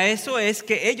go. Y a eso es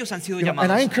que ellos han sido You know, and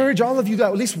llamados. I encourage all of you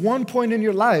that at least one point in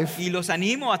your life, Y los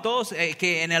animo a todos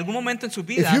que en algún momento en sus if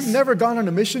vidas, you've never gone on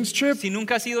a missions trip, si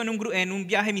nunca has ido en un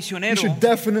viaje you misionero, should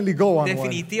definitely go on one.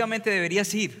 definitivamente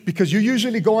deberías ir. Because you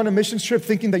usually go on a missions trip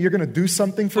thinking that you're going to do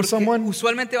something for Porque someone,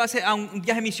 usualmente vas a un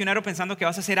viaje misionero pensando que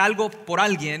vas a hacer algo por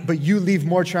alguien, but you leave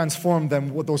more transformed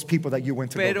than what those people that you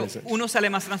went to go pero visit. uno sale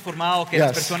más transformado que Yes.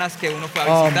 las personas que uno fue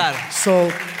a visitar.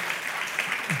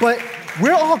 But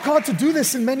we're all called to do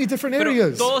this in many different Pero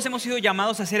areas. todos hemos sido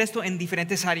llamados a hacer esto en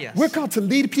diferentes áreas. We're called to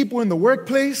lead people in the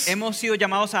workplace. Hemos sido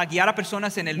llamados a guiar a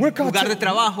personas en el We're called lugar de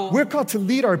trabajo. to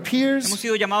lead our Hemos peers,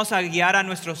 sido llamados a guiar a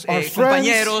nuestros Our friends.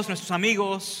 compañeros, nuestros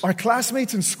amigos, our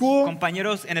classmates in school.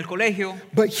 compañeros en el colegio.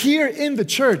 But here in the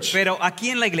church, Pero aquí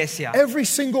en la iglesia, every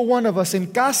single one of us in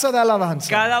Casa de Alabanza,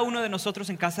 cada uno de nosotros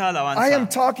en Casa de I am Alabanza,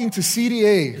 talking to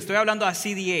CDA. estoy hablando a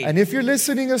CDA. And if you're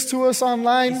listening to us Y si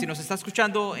online, nos está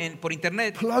escuchando por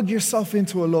internet, plug yourself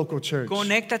into a local church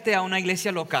conéctate a una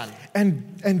iglesia local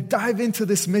and dive into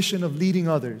this mission of leading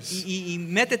others. y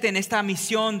métete en esta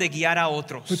misión de guiar a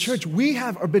otros. But church, we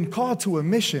have been called to a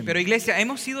mission. Pero iglesia,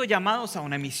 hemos sido llamados a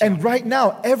una misión. And right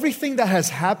now, everything that has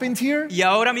happened here, Y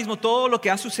ahora mismo todo lo que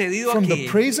ha sucedido from the aquí,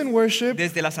 praise and worship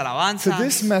desde las alabanzas to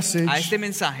this message, a este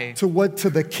mensaje, to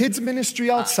the kids ministry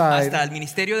outside, hasta el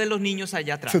ministerio de los niños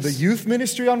allá atrás, to the youth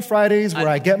ministry on Fridays where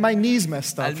I get my knees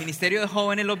messed up. al ministerio de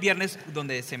jóvenes los viernes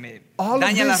donde se me All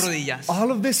dañan las rodillas.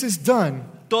 all of this is done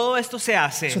Todo esto se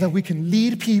hace so that we can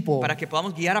lead people para que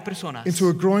podamos guiar a personas into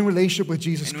a growing relationship with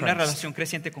Jesus en una Christ. relación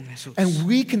creciente con Jesús. And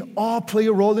we can all play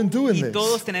a role in doing Y this.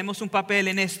 todos tenemos un papel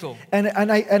en esto. And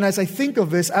as I think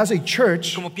of this as a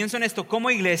church, Como pienso en esto como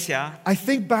iglesia, I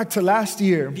think back to last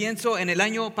year pienso en el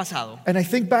año pasado and I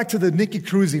think back to the Nikki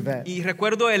Cruz event. y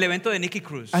recuerdo el evento de Nicky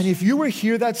Cruz. And if you were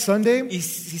here that Sunday, Y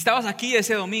si estabas aquí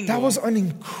ese domingo, that was an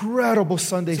incredible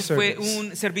Sunday eso fue service.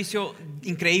 un servicio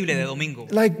increíble de domingo.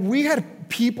 Like we had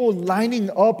people lining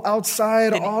up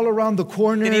outside all around the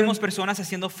corner. Teníamos personas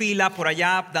haciendo fila por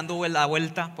allá, dando la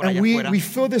vuelta por allá And afuera. we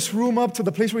filled this room up to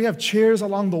the place where you have chairs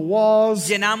along the walls.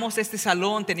 Llenamos este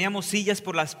salón, teníamos sillas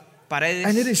por las paredes.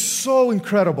 And it is so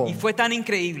incredible. Y fue tan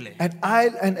increíble.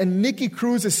 And Nikki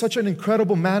Cruz is such an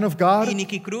incredible man of God. Y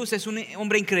Nicky Cruz es un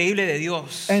hombre increíble de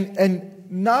Dios. And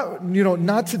not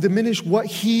to diminish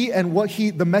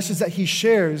the message that he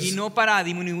shares. Y no para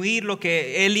disminuir lo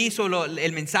que él hizo,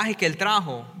 el mensaje que él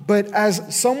trajo. But as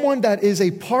someone that is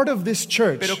a part of this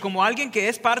church, Pero como alguien que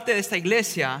es parte de esta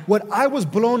iglesia, what I was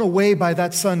blown away by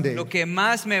that Sunday lo que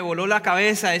más me voló la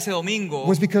cabeza ese domingo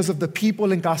was because of the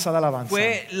people in Casa de Alabanza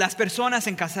fue las personas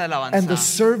en Casa de and the Alabanza.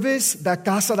 service that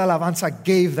Casa de Alabanza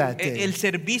gave that day. El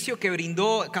servicio que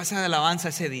brindó Casa de Alabanza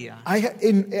ese día.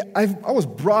 I was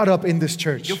brought up in this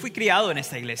church. Yo fui criado en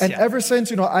esta And iglesia. ever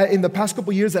since, in the past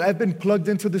couple years that I've been plugged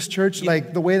into this church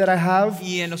like the way that I have,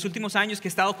 Y en los últimos años que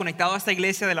he estado conectado a esta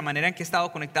iglesia de la manera en que he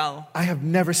estado conectado, I have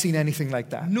never seen anything like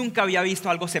that. nunca había visto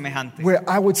algo semejante. Where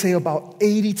I would say about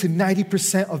 80 to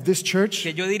 90% of this church,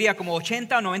 Que yo diría como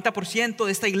 80 o 90%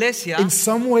 de esta iglesia, in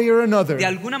some way or another, de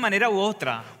alguna manera u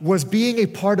otra, was being a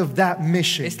part of that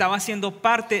mission estaba siendo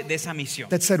parte de esa misión.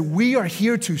 that said, we are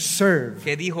here to serve.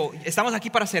 Que dijo, estamos aquí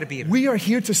para servir. We are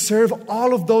here to serve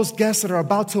all of those guests that are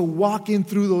about to walk in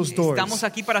through those doors. Estamos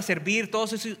aquí para servir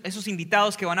todos esos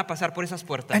invitados que van a pasar por esas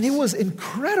puertas. And it was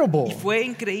incredible. Y fue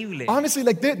increíble. Honestly,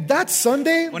 like that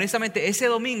Sunday, Honestamente, ese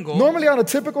domingo, normally on a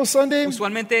typical Sunday,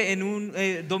 usualmente en un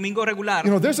domingo regular,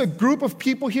 there's a group of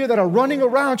people here that are running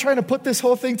around trying to put this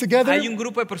whole thing together. hay un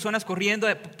grupo de personas corriendo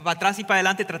para atrás y para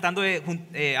adelante tratando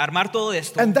de armar todo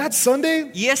esto. And that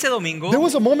Sunday, Y ese domingo, there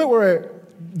was a moment where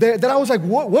that I was like,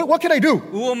 what can I do?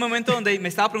 hubo un momento donde me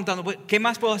estaba preguntando, ¿qué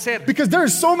más puedo hacer? Because there are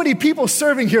so many people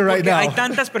serving here right Porque hay now.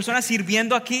 tantas personas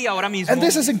sirviendo aquí ahora mismo. And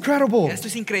this is incredible. Esto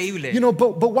es increíble.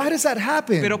 But why does that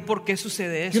happen? Pero ¿por qué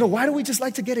sucede eso? Why do we just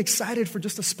like to get excited for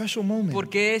just a special moment? ¿Por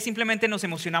qué simplemente nos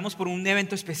emocionamos por un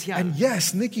evento especial? And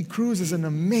yes, Nicky Cruz is an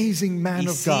amazing man Y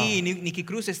of sí, God Nicky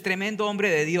Cruz es tremendo hombre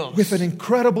de Dios, with an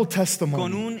incredible con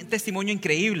testimony un testimonio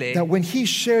increíble, that when he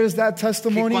shares that que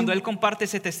testimony, cuando él comparte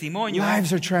ese testimonio,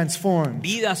 lives are transformed.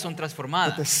 vidas son But the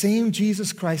transformadas. same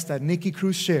Jesus Christ that Nicky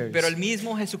Cruz shares Pero el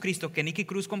mismo Jesucristo que Nicky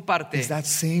Cruz comparte is that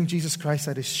same Jesus Christ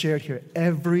that is shared here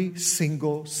every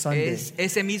single Sunday. es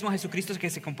ese mismo Jesucristo que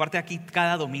se comparte aquí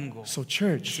cada domingo. So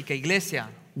church, Así que iglesia,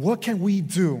 what can we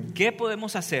do ¿qué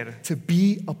podemos hacer to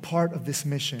be a part of this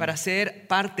mission? para ser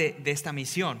parte de esta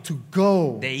misión? To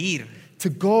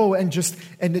go and just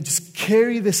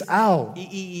carry this out.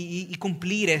 Y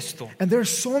cumplir esto. And there are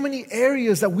so many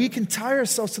areas that we can tie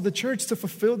ourselves to the church to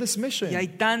fulfill this mission. Y hay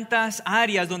tantas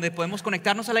áreas donde podemos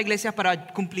conectarnos a la iglesia para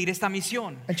cumplir esta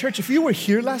misión. And church, if you were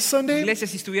here last Sunday, Iglesia,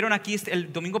 si estuvieron aquí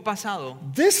el domingo pasado,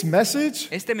 this message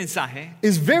este mensaje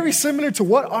is very similar to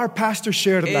what our pastor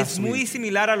shared es last muy week.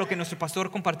 similar a lo que nuestro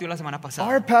pastor compartió la semana pasada.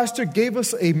 Our pastor gave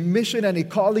us a mission and a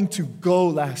calling to go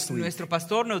last week. Nuestro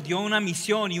pastor nos dio una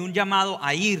misión y un llamado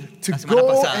a ir To la semana go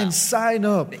pasada. and sign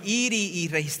up De ir y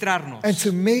registrarnos. and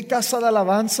to make Casa de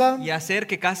Alabanza Y hacer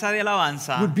que Casa de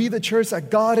Alabanza would be the church that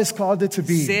God has called it to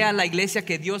be. sea la iglesia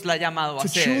que Dios la ha llamado a To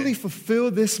truly ser. fulfill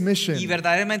this mission Y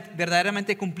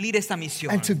verdaderamente cumplir esta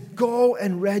misión. and to go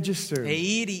and register. E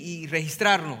ir y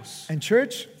registrarnos. And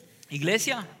church,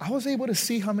 Iglesia, I was able to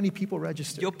see how many people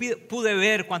registered. yo pude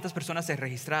ver cuántas personas se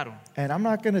registraron. And I'm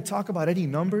not going to talk about any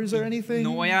numbers or anything,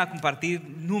 No voy a compartir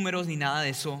números ni nada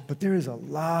de eso. but there is a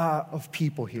lot of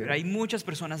people Pero here hay muchas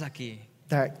personas aquí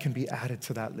that can be added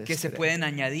to that que list se today. pueden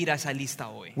añadir a esa lista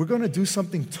hoy. We're going to do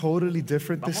something totally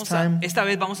different this Esta time.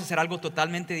 vez vamos a hacer algo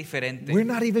totalmente diferente. We're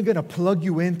not even going to plug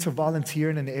you in to volunteer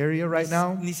in an area right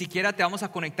now. Ni siquiera te vamos a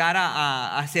conectar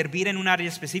a servir en un área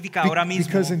específica ahora mismo.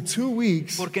 Because in 2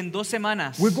 weeks, Porque en 2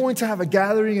 semanas we're going to have a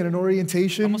gathering and an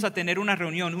orientation vamos a tener una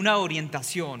reunión, una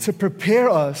orientación to prepare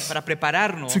us para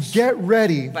prepararnos, to get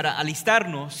ready para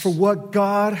alistarnos for what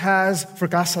God has for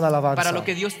Casa de para lo Alabanza.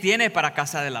 que Dios tiene para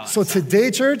Casa de Alabanza. So today,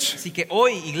 church, Así que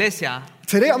hoy, iglesia,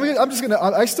 today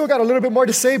I still got a little bit more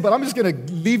to say, but I'm just going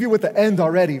to leave you with the end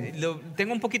already.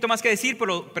 tengo un poquito más que decir,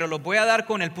 pero lo voy a dar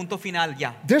con el punto final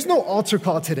ya. There's no altar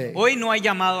call today. Hoy no hay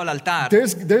llamado al altar.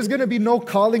 There's going to be no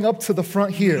calling up to the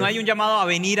front here. No hay un llamado a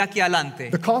venir aquí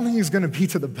adelante. The calling is going to be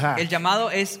to the El back.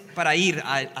 llamado es para ir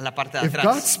a la parte de If God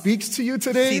atrás. speaks to you Si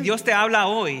today, Dios te habla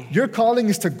hoy, your calling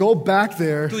is to go back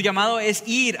there tu llamado es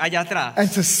ir allá atrás and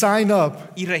to sign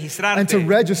up y and to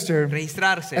registrarte,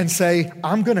 registrarse and say,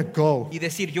 I'm going to go y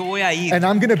decir yo voy a ir. and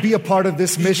I'm going to be a part of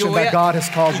this Y yo mission voy that God has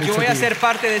called me yo voy a to ser be.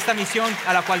 parte de esta misión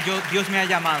a la cual Dios me ha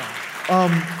llamado.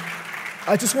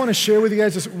 I just want to share with you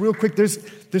guys just real quick.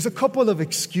 There's a couple of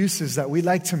excuses that we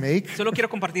like to make Solo quiero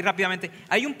compartir rápidamente.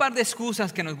 Hay un par de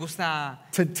excusas que nos gusta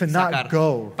to not sacar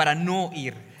go. para no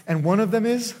ir. And one of them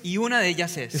is, Y una de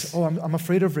ellas es, I'm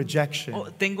afraid of rejection.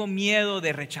 tengo miedo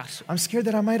de rechazo. I'm scared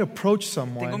that I might approach Tengo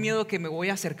someone miedo que me voy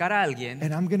a acercar a alguien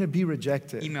and I'm going to be y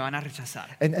rejected. me van a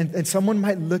rechazar. And someone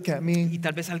might look at me Y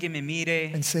tal vez alguien me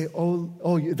mire and say,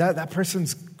 that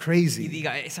person's y crazy.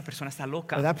 diga, esa persona está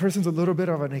loca. Or that person's a little bit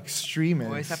of an O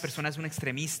extremist. esa persona es un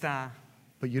extremista.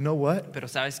 But you know what? Pero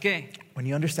 ¿sabes qué? When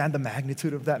you understand the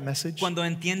magnitude of that message, Cuando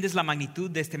entiendes la magnitud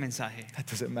de este mensaje, that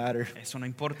doesn't matter. eso no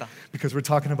importa. Because we're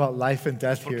talking about life and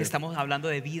death Porque here. estamos hablando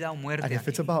de vida o muerte. And if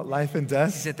it's aquí. about life and Si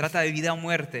death, se trata de vida o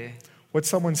muerte, what's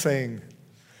someone saying?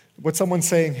 What's someone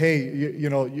saying, hey, you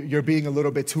know, you're being a little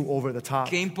bit too over the top?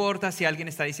 ¿qué importa si alguien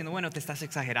está diciendo, bueno, te estás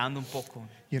exagerando un poco?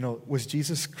 You know, was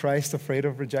Jesus Christ afraid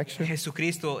of rejection?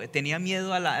 Jesucristo tenía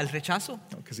miedo al rechazo.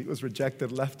 No, because he was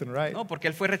rejected left and right. No, porque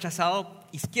él fue rechazado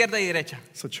izquierda y derecha.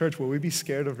 So church, will we be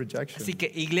scared of rejection? Así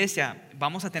que iglesia,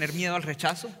 vamos a tener miedo al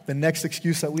rechazo. The next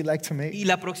excuse that we like to make, Y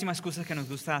la próxima excusa que nos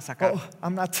gusta sacar. oh,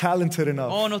 I'm not talented enough.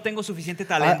 Oh, no tengo suficiente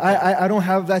talento. I don't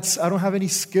have that. I don't have any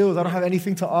skills. I don't have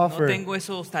anything to No offer. tengo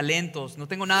esos talentos, no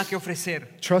tengo nada que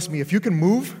ofrecer. Trust me, if you can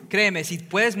move, Créeme, si te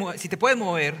puedes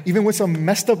mover, even with some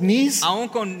messed up knees, aún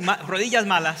con rodillas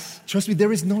malas, trust me,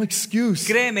 there is no excuse.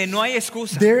 créeme, no hay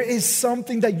excusa. There is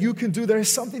something that you can do. There is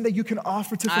something that you can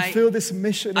offer to fulfill this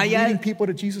mission of leading people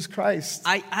to Jesus Christ.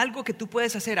 Hay algo que tú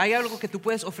puedes hacer, hay algo que tú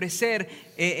puedes ofrecer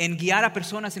en guiar a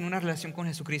personas en una relación con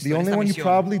Jesucristo. The En only esta one you misión.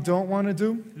 probably don't want to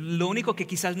do, Lo único que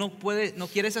quizás no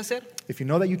quieres hacer, if you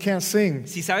know that you can't sing,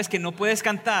 si sabes que no puedes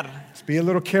cantar, just be a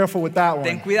little careful with that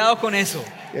ten one. cuidado con eso.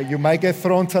 Yeah, you might get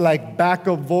thrown to like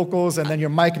backup vocals, and then your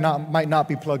mic might not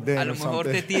be plugged in A or lo mejor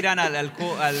te something. tiran al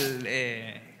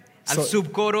So-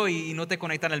 subcoro y no te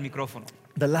conectan al micrófono.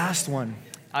 The last one,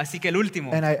 Así que el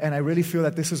último. and I really feel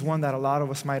that this is one that a lot of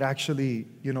us might actually,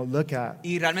 look at,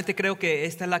 Y realmente creo que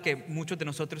esta es la que muchos de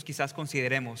nosotros quizás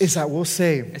consideremos. is that we'll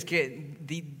say Es que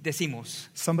decimos,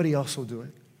 somebody else will do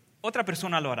it. otra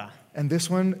persona lo hará. And this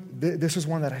one, this is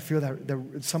one that I feel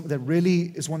that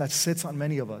really is one that sits on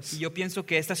many of us. Y yo pienso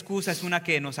que esta excusa es una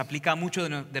que nos aplica a muchos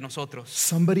de nosotros.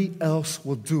 Somebody else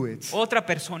will do it. Otra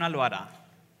persona lo hará.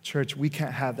 Church, we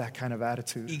can't have that kind of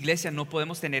attitude. Iglesia, no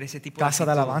podemos tener ese tipo de Casa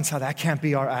de actitud. alabanza, that can't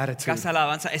be our attitude. Casa de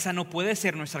alabanza, esa no puede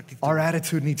ser nuestra actitud. Our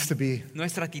attitude needs to be,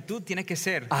 Nuestra actitud tiene que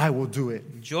ser, I will do it.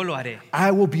 yo lo haré. I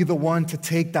will be the one to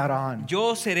take that on.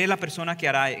 Yo seré la persona que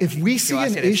hará. If we que see va a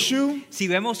an hacer eso. issue, Si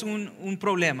vemos un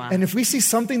problema, and if we see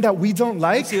something that we don't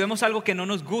like, si vemos algo que no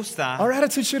nos gusta, our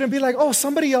attitude shouldn't be like, oh,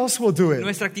 somebody else will do it.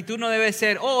 nuestra actitud no debe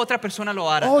ser, oh, otra persona lo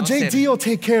hará. Oh, va a hacer. JD will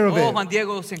take care of Oh, it. Juan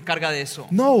Diego se encarga de eso.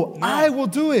 No, I will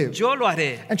do it. Yo lo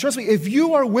haré. And trust me, if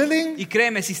you are willing, Y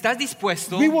créeme, si estás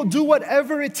dispuesto, we will do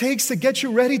whatever it takes to get you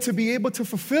ready to be able to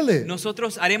fulfill it.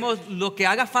 nosotros haremos lo que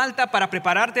haga falta para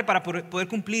prepararte para poder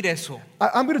cumplir eso.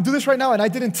 I'm going to do this right now, and I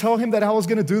didn't tell him that I was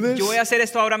going to do this. Yo voy a hacer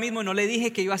esto ahora mismo y no le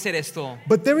dije que iba a hacer esto.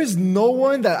 But there is no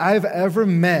one that I've ever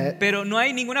met Pero no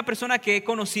hay ninguna persona que he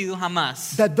conocido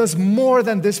jamás that does more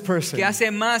than this person. que hace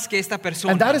más que esta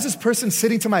persona. And that is this person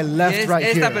sitting to my left Es right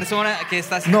esta here. persona que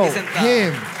está No, sentada.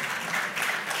 him.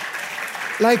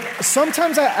 Like,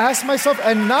 sometimes I ask myself,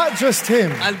 and not just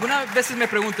him, Algunas veces me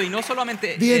pregunto, y no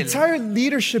solamente the él, entire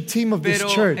leadership team of this pero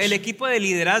church, el equipo de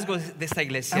liderazgo de esta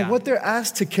iglesia and what they're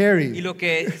asked to y carry. lo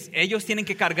que ellos tienen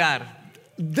que cargar.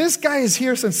 This guy is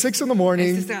here since 6 in the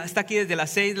morning. Este está aquí desde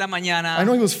las 6 de la mañana. I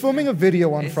know he was filming a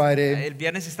video on Friday. El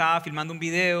viernes estaba filmando un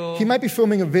video. He might be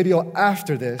filming a video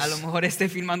after this. A lo mejor esté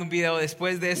filmando un video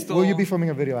después de esto. Will you be filming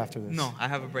a video after this? No, I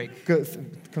have a break. Good.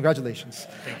 Congratulations.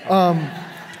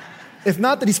 If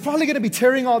not, then he's probably going to be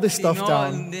tearing all this Si stuff no,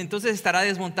 down. entonces estará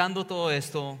desmontando todo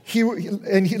esto.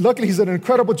 Luckily, he's done an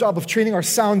incredible job of training our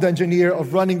sound engineer,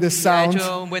 of running this Ha sound.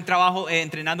 hecho un buen trabajo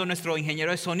entrenando a nuestro ingeniero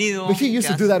de sonido. But he used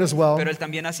to do that as well. Pero él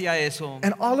también hacía eso.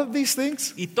 And all of these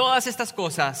things Y todas estas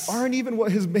cosas aren't even what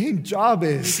his main job ni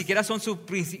is. siquiera son su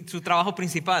trabajo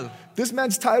principal. This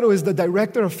man's title is the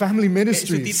director of family Su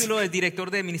ministries. título es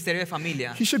director de Ministerio de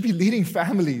Familia. He should be leading Él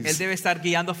families, debe estar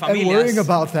guiando worrying familias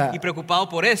about that. y preocupado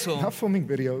por eso. not filming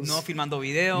videos, No filmando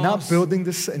videos, not building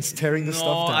this and tearing this no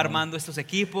stuff down, armando estos and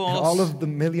equipos all of the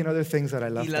million other things that I y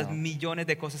left las out. millones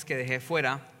de cosas que dejé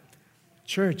fuera.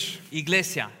 Church,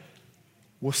 Iglesia,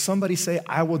 will somebody say,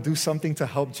 I will do something to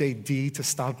help JD to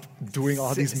stop doing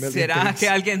all these million ¿será things? que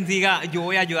alguien diga, yo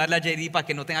voy a ayudarle a JD para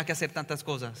que no tenga que hacer tantas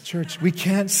cosas? Church, we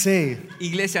can't say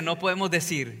Iglesia, no podemos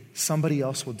decir, somebody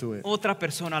else will do it. otra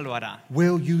persona lo hará.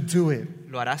 Will you do it?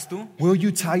 ¿Lo harás tú? Will you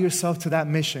tie yourself to that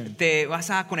mission ¿Te vas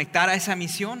a conectar a esa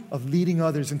misión of leading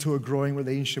others into a growing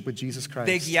relationship with Jesus de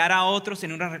Christ? guiar a otros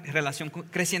en una relación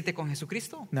creciente con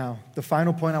Jesucristo? Now, the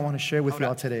final point I want to share with you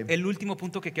all Ahora, today el último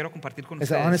punto que quiero compartir con is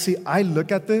that ustedes honestly, I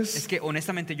look at es this que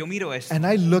honestamente yo miro esto and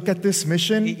I look at this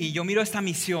mission y yo miro esta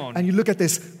misión and you look at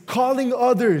this calling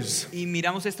others, Y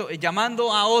miramos esto,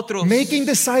 llamando a otros, making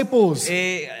disciples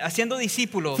haciendo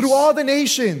discípulos through all the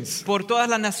nations. por todas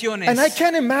las naciones. And I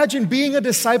can't imagine being a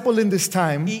disciple in this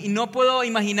time Y no puedo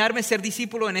imaginarme ser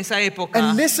discípulo en esa época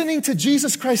and listening to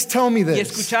Jesus Christ tell me y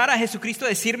this. escuchar a Jesucristo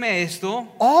decirme esto.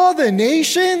 All the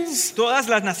nations, Todas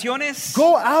las naciones,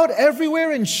 go out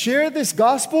everywhere and share this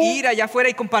gospel. ir allá afuera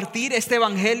y compartir este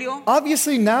evangelio.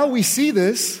 Obviously now we see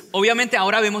this Obviamente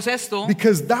ahora vemos esto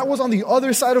because that was on the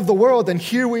other side of the world and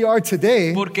here we are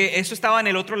today. porque eso estaba en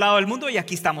el otro lado del mundo y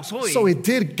aquí estamos hoy. So it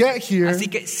did get here. Así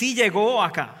que sí llegó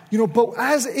acá. You know, but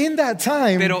as in that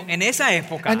time, Pero en esa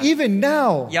época and even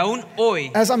now, y aún hoy,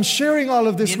 as I'm sharing all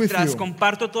of this with mientras you,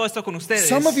 comparto todo esto con ustedes,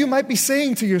 some of you might be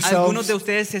saying to algunos de yourselves,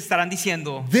 ustedes estarán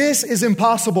diciendo, this is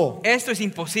impossible. esto es I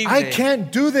imposible.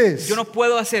 can't do this. Yo no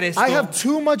puedo hacer esto. I have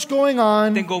too much going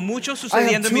on. Tengo mucho I have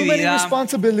sucediendo en too mi many vida.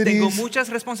 responsibilities. Tengo muchas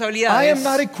I responsabilidades. am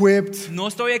not equipped. No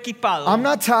estoy equipado. I'm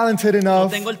not talented No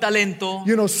enough. tengo el talento.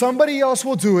 You know, somebody else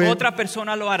will do it. Otra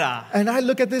persona lo hará. And I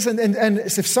look at this and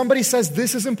if somebody says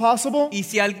this is impossible, Y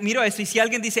si miro esto y si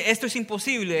alguien dice esto es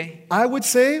imposible, I would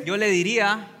say, yo le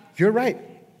diría, you're right.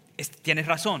 tienes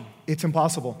razón. It's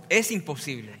impossible. Es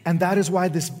imposible. And that is why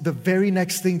the very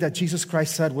next thing that Jesus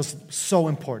Christ said was so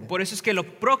important. Por eso es que lo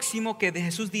próximo que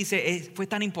Jesús dice fue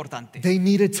tan importante. They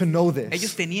needed to know Ellos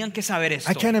this. tenían que saber esto.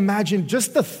 I can't imagine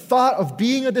just the thought of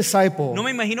being a disciple No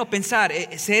me imagino pensar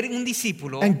ser un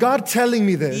discípulo and God telling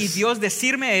me y this, Dios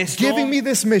decirme esto, giving me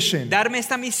this mission, darme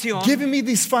esta misión, giving me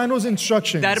these final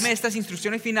instructions, darme estas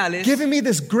instrucciones finales, giving me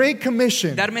this great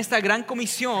commission, darme esta gran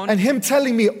comisión. and Him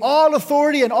telling me all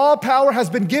authority and all power has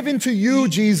been given to you,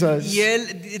 Jesus. Y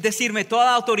él decirme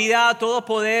toda autoridad, todo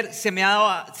poder se le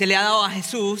ha dado a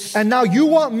Jesús. And now you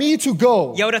want me to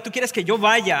go. Y ahora tú quieres que yo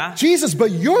vaya. Jesus,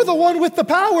 but you're the one with the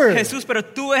power. Jesús, pero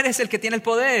tú eres el que tiene el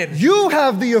poder. You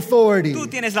have the authority. Tú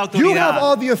tienes la You have autoridad.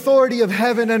 all the authority of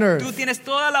heaven and Tú earth. tienes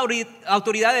toda la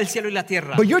autoridad del cielo y la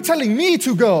tierra. But you're telling me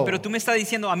to go. Pero tú me estás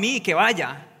diciendo a mí que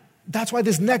vaya. That's why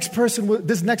this next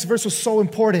verse was so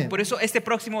important. Por eso este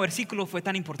próximo versículo fue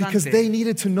tan importante. Because they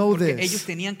needed to know Porque ellos this.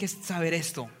 tenían que saber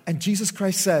esto. And Jesus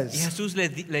Christ Y says, Jesús le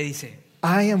dice,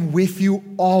 I am with you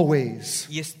always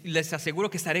y les aseguro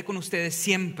que estaré con ustedes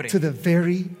siempre to the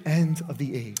very end of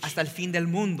the age. hasta el fin del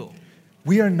mundo.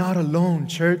 We are not alone,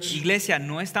 church. Iglesia,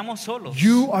 no estamos solos.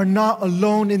 You are not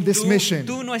alone in this mission.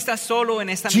 Tú no estás solo en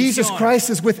esta Jesus misión.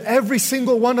 Christ is with every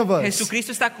single one of us.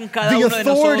 Jesucristo está con cada The uno de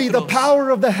authority, the nosotros.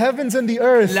 power of the heavens and the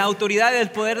earth. La autoridad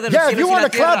del poder de los Yeah, if cielos you y la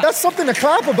want to clap, tierra. that's something to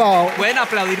clap about. Pueden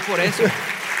aplaudir por eso.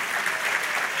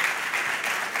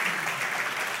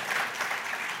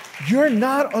 You're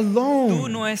not Tú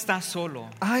alone. no estás solo.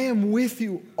 I am with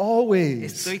you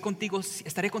always.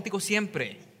 Estaré contigo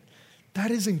siempre. That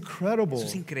is incredible. Eso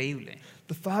es increíble.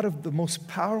 The thought of the most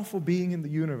powerful being in the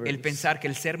universe, El pensar que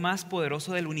el ser más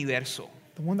poderoso del universo,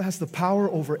 the one that has the power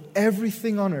over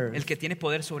everything on el earth que tiene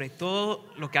poder sobre todo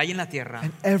lo que hay en la tierra,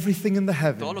 and everything in the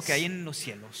todo lo heavens, que hay en los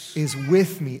cielos, is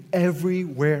with me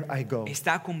everywhere I go.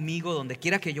 está conmigo donde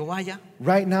quiera que yo vaya.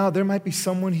 Right now, there might be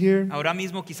someone here Ahora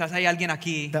mismo quizás hay alguien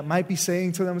aquí that might be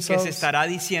saying to que se themselves, estará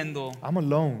diciendo, I'm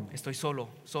alone. estoy solo,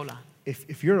 sola.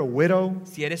 If you're a widow,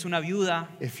 Si eres una viuda,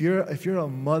 if you're a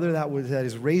mother that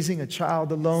is raising a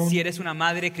child alone, si eres una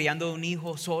madre criando un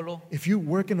hijo solo, if you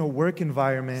work in a work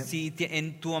environment, si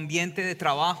en tu ambiente de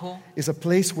trabajo is a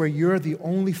place where you're the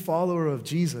only follower of es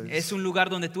Jesus, un lugar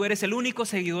donde tú eres el único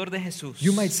seguidor de Jesús,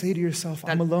 you might say to yourself,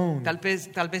 I'm alone. tal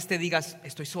vez te digas,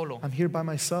 estoy solo, I'm here by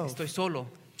myself. estoy solo.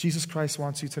 Jesus Christ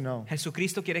wants you to know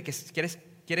Jesucristo quiere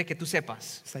que tú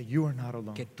sepas that you are not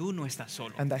alone que tú no estás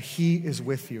solo and that He is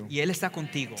with you y Él está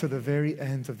contigo to the very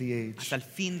end of the age. hasta el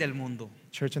fin del mundo.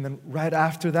 Church, and then right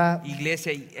after that,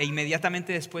 Iglesia, e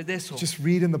inmediatamente después de eso, just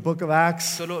read in the book of Acts.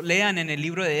 solo lean en el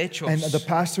libro de Hechos. And the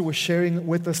pastor was sharing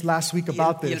with us last week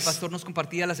about Y el this. pastor nos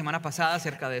compartía la semana pasada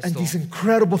acerca de And esto. these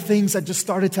incredible things that just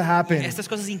started to happen. Estas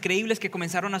cosas increíbles que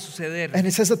comenzaron a suceder. And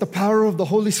it says that the power of the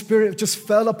Holy Spirit just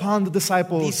fell upon the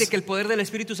disciples. Dice que el poder del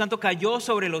Espíritu Santo cayó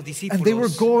sobre los And they were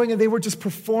discípulos. going and they were just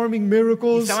performing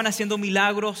miracles, Estaban haciendo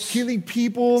milagros, healing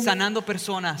people. sanando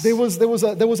personas. There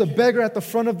was a beggar at the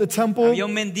front of the temple Había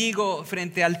un mendigo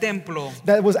frente al templo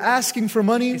that was asking for que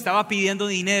money. estaba pidiendo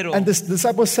dinero. And the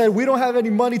disciples said, we don't have any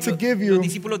money to give Los you.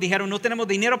 discípulos dijeron, no tenemos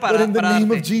dinero But para in the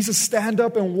name of darte. Jesus, stand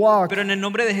up and walk. Pero en el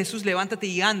nombre de Jesús, levántate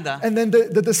y anda. And then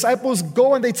the disciples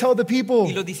go and they tell the Y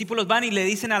people, los discípulos van y le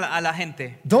dicen a la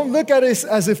gente, don't look at us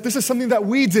as if this is something that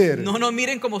we did. no nos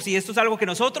miren como si esto es algo que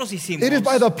nosotros hicimos. It is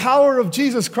by the power of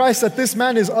Jesus Christ that this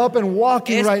man is up and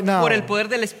walking Es right now. por el poder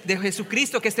de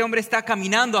Jesucristo que este hombre está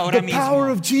caminando ahora The power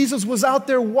mismo. of Jesus was out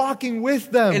there walking with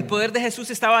them. El poder de Jesús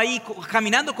estaba ahí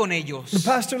caminando con ellos. The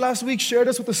pastor last week shared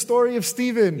us with the story of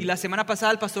Stephen. Y la semana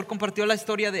pasada el pastor compartió la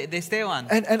historia de Esteban.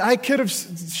 And I could have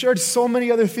shared so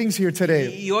many other things here today.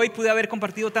 Y hoy pude haber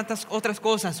compartido tantas otras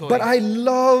cosas hoy. But I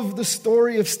love the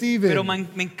story of Stephen. Pero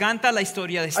me encanta la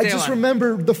historia de I just Esteban.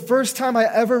 remember the first time I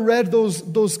ever read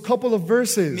those couple of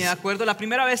verses. Me acuerdo la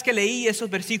primera vez que leí esos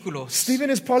versículos. Stephen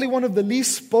is probably one of the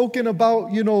least spoken about,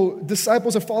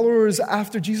 disciples or followers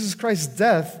after Jesus Christ's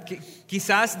death.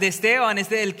 Quizás de Esteban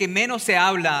es el que menos se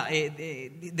habla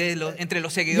entre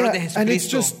los seguidores de Jesucristo. And it's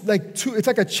just it's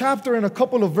like a chapter and a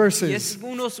couple of verses. Y es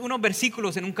unos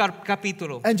versículos en un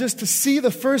capítulo. And just to see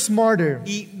the first martyr.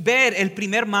 Y ver el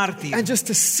primer mártir. And just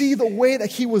to see the way that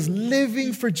he was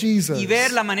living for Jesus. Y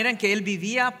ver la manera en que él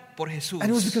vivía por Jesús. And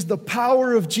it was because the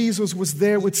power of Jesus was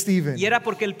there with Stephen. Y era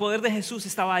porque el poder de Jesús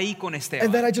estaba ahí con Esteban.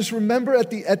 And then I just remember at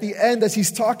the end as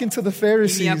he's talking to the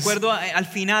Pharisees. Y me acuerdo al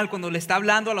final cuando le está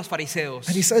hablando a los fariseos.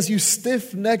 And he says, "You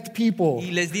stiff-necked people."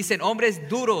 Y les dicen, hombres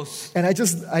duros. And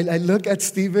I look at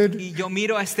Stephen. Y yo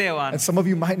miro a Esteban. And some of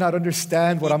you might not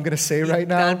understand what I'm going to say right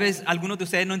now. Tal vez algunos de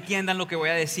ustedes no entiendan lo que voy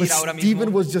a decir But ahora mismo.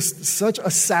 Stephen was just such a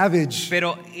savage.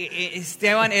 Pero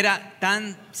Esteban era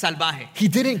tan salvaje. He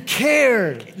didn't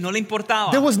care. No le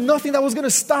importaba. There was nothing that was going to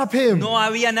stop him. No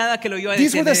había nada que lo iba a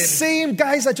These were the detener. same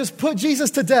guys that just put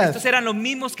Jesus to death. Estos eran los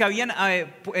mismos que habían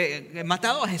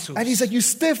matado a Jesús. And he's like, "You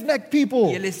stiff-necked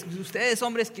people." Y él es, ustedes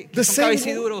hombres que The son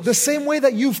cabeciduros. same way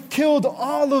that you've killed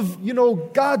all of,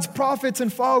 God's prophets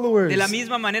and followers. De la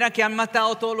misma manera que han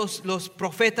matado todos los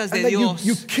profetas de And that Dios.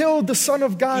 you killed the Son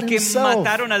of God Y que himself.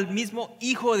 mataron al mismo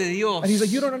Hijo de Dios. And he's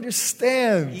like, "You don't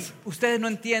understand Y ustedes no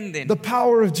entienden the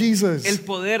power of Jesus." el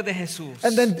poder de Jesús.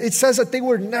 And then it says that they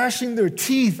were gnashing their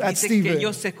teeth at Dice que Stephen.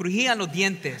 ellos se crujían los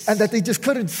dientes. And that they just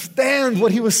couldn't stand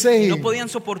what he was saying. No podían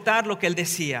soportar lo que él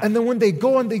decía. And then when they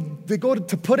go and they go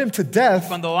to put him to death,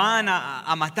 Cuando van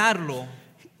a matarlo,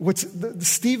 what's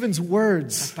Stephen's las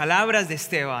words, palabras de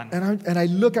Esteban, and I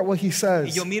look at what he y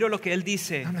says, yo miro lo que él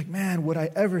dice, I'm like, man, would I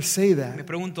ever say me that?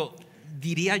 pregunto,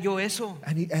 ¿diría yo eso?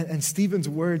 And Stephen's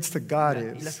words to God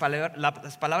Y las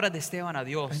is, palabras de Esteban a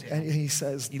Dios, and he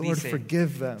says, y "Lord, dice,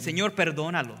 forgive them, Señor,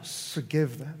 perdónalos,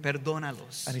 forgive them."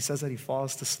 perdónalos. And he says that he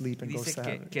falls to sleep Y and goes dice to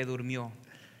heaven. que durmió.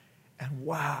 And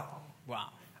wow,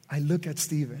 Wow. I look at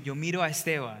Stephen, Yo miro a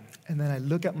Esteban and then I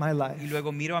look at my y life,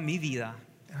 luego miro a mi vida.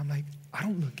 and I'm like, I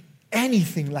don't look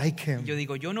anything like him. Yo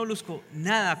digo, yo no luzco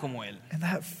nada como él. And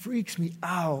that freaks me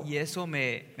out. Y eso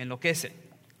me enloquece.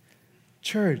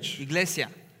 Church, Iglesia,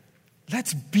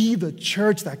 let's be the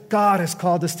church that God has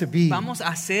called us to be. vamos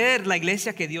a ser la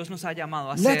iglesia que Dios nos ha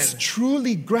llamado a Let's ser.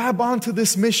 truly grab onto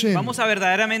this mission. Vamos a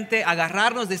verdaderamente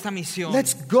agarrarnos de esta misión.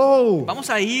 Let's go. Vamos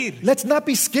a ir. Let's not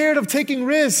be scared of taking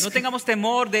risks. No tengamos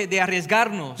temor de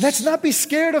arriesgarnos. Let's not be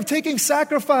scared of taking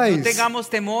sacrifice. No tengamos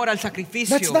temor al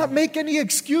sacrificio. Let's not make any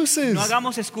excuses. No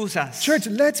hagamos excusas. Church,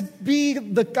 let's be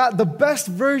the best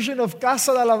version of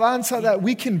Casa de Alabanza that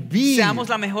we can be. Seamos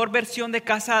la mejor versión de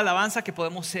casa de alabanza que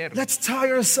podemos ser. Let's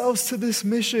tie ourselves to this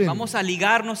mission. Vamos a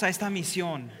ligarnos a esta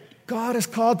misión. God has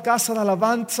called Casa de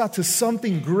Alabanza to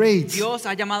something great. Dios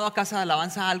ha llamado a casa de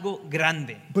alabanza a algo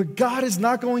grande. But God is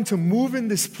not going to move in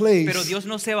this place Pero Dios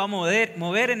no se va a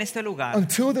mover en este lugar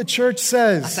until the church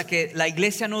says, hasta que la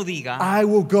iglesia no diga, I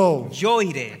will go. yo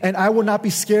iré. And I will not be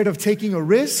scared of taking a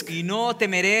risk. Y no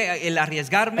temeré el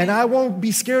arriesgarme. And I won't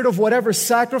be scared of whatever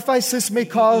sacrifice this may Y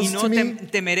cause no to me.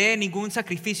 temeré ningún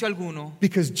sacrificio alguno.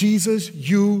 Because Jesus,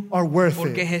 you are worth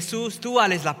Porque it. Jesús, tú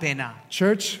vales la pena.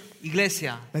 Church,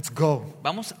 Iglesia, let's go.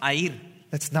 vamos a ir.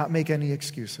 Let's not make any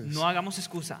excuses. No hagamos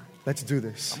excusa. Let's do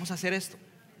this. Vamos a hacer esto.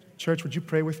 Church, would you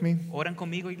pray with me? Oran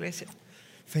conmigo, iglesia.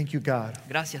 Thank you, God.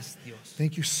 Gracias, Dios.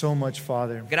 Thank you so much,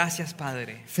 Father. Gracias,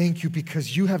 Padre. Thank you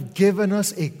because you have given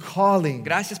us a calling.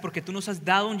 Gracias porque tú nos has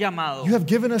dado un llamado. You have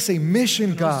given us a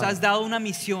mission, Nos has God. dado una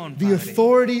misión, The Padre.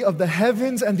 authority of the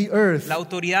heavens and the earth La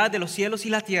autoridad de los cielos y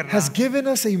la tierra has given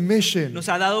us a mission. nos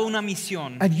ha dado una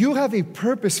misión. And you have a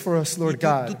purpose for us, Y Lord tú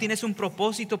God. tienes un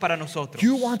propósito para nosotros.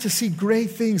 You want to see great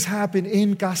things happen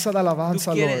in Casa de Tú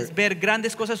Alabanza, quieres Lord. ver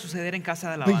grandes cosas suceder en casa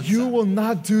de But you alabanza. will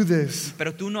not do this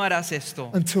Pero tú no harás esto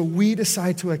until we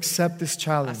decide to accept this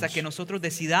challenge. hasta que nosotros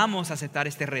decidamos aceptar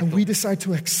este reto. And we decide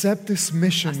to accept this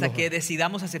mission, Hasta que Lord.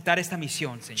 decidamos aceptar esta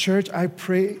misión, Señor. Church, I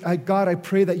pray, God, I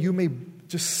pray that you may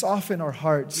just soften our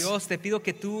hearts. Dios, te pido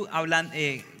que tú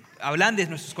ablandes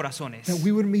nuestros corazones. That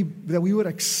we would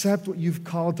accept what you've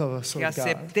called of us, Que oh God.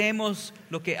 aceptemos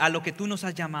a lo que tú nos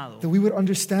has llamado. That we would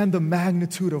understand the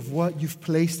magnitude of what you've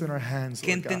placed in our hands,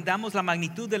 Que Lord God. entendamos la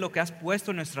magnitud de lo que has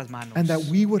puesto en nuestras manos. And that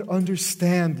we would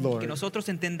understand, Que Lord, nosotros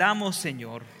entendamos,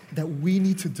 Señor, that we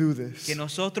need to do this. que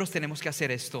nosotros tenemos que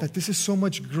hacer esto. That this is so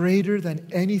much greater than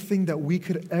anything that we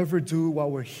could ever do while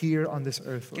we're here on this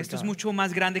earth, Que Lord esto es God. mucho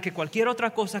más grande que cualquier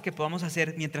otra cosa que podamos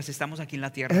hacer mientras estamos aquí en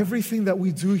la tierra. Everything that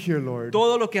we do here, Lord,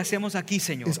 Todo lo que hacemos aquí,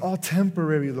 Señor, is all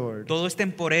temporary, Lord. todo es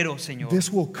temporero, Señor.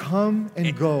 This will come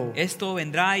and go. Esto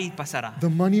vendrá y pasará. The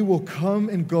money will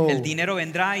come and go. El dinero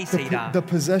vendrá y se irá. The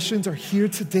possessions are here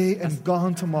today and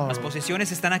gone Las tomorrow.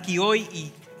 posesiones están aquí hoy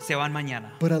y se van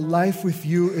mañana. But a life with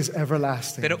you is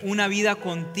everlasting. Pero una vida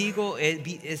contigo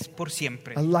es por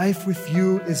siempre. A life with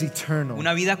you is eternal.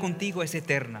 Una vida contigo es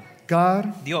eterna. God,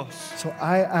 Dios, so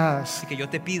I ask así que yo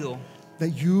te pido that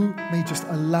you may just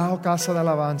allow Casa de que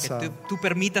Alabanza tú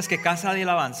permitas que Casa de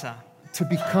Alabanza to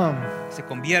become se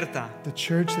convierta the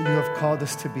church that you have called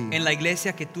us to be. en la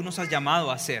iglesia que tú nos has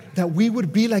llamado a ser. That we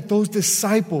would be like those Que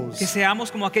disciples seamos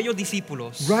como aquellos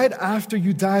discípulos right after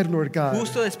you died, Lord God,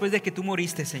 justo después de que tú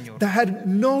moriste, Señor, that had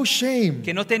no shame,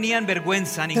 que no tenían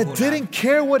vergüenza that ninguna, didn't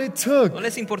care what it took, no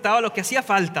les importaba lo que hacía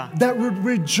falta, that would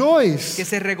que rejoice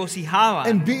se regocijaban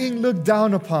in being looked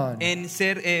down upon, en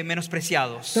ser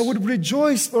menospreciados, that would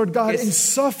rejoice, Lord God, Que in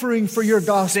suffering for your se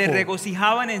gospel.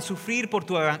 regocijaban en sufrir por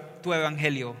tu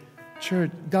evangelio.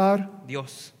 Church, God,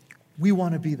 Dios, we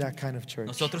want to be that kind of church.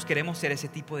 nosotros queremos ser ese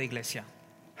tipo de iglesia.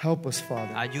 Help us,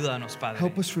 Father. Ayúdanos, Padre.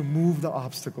 Help us remove the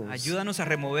obstacles Ayúdanos a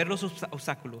remover los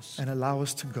obstáculos and allow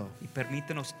us to go. y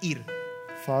permítenos ir.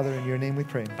 Father, in your name we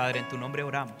pray. Padre, en tu nombre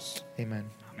oramos. Amen.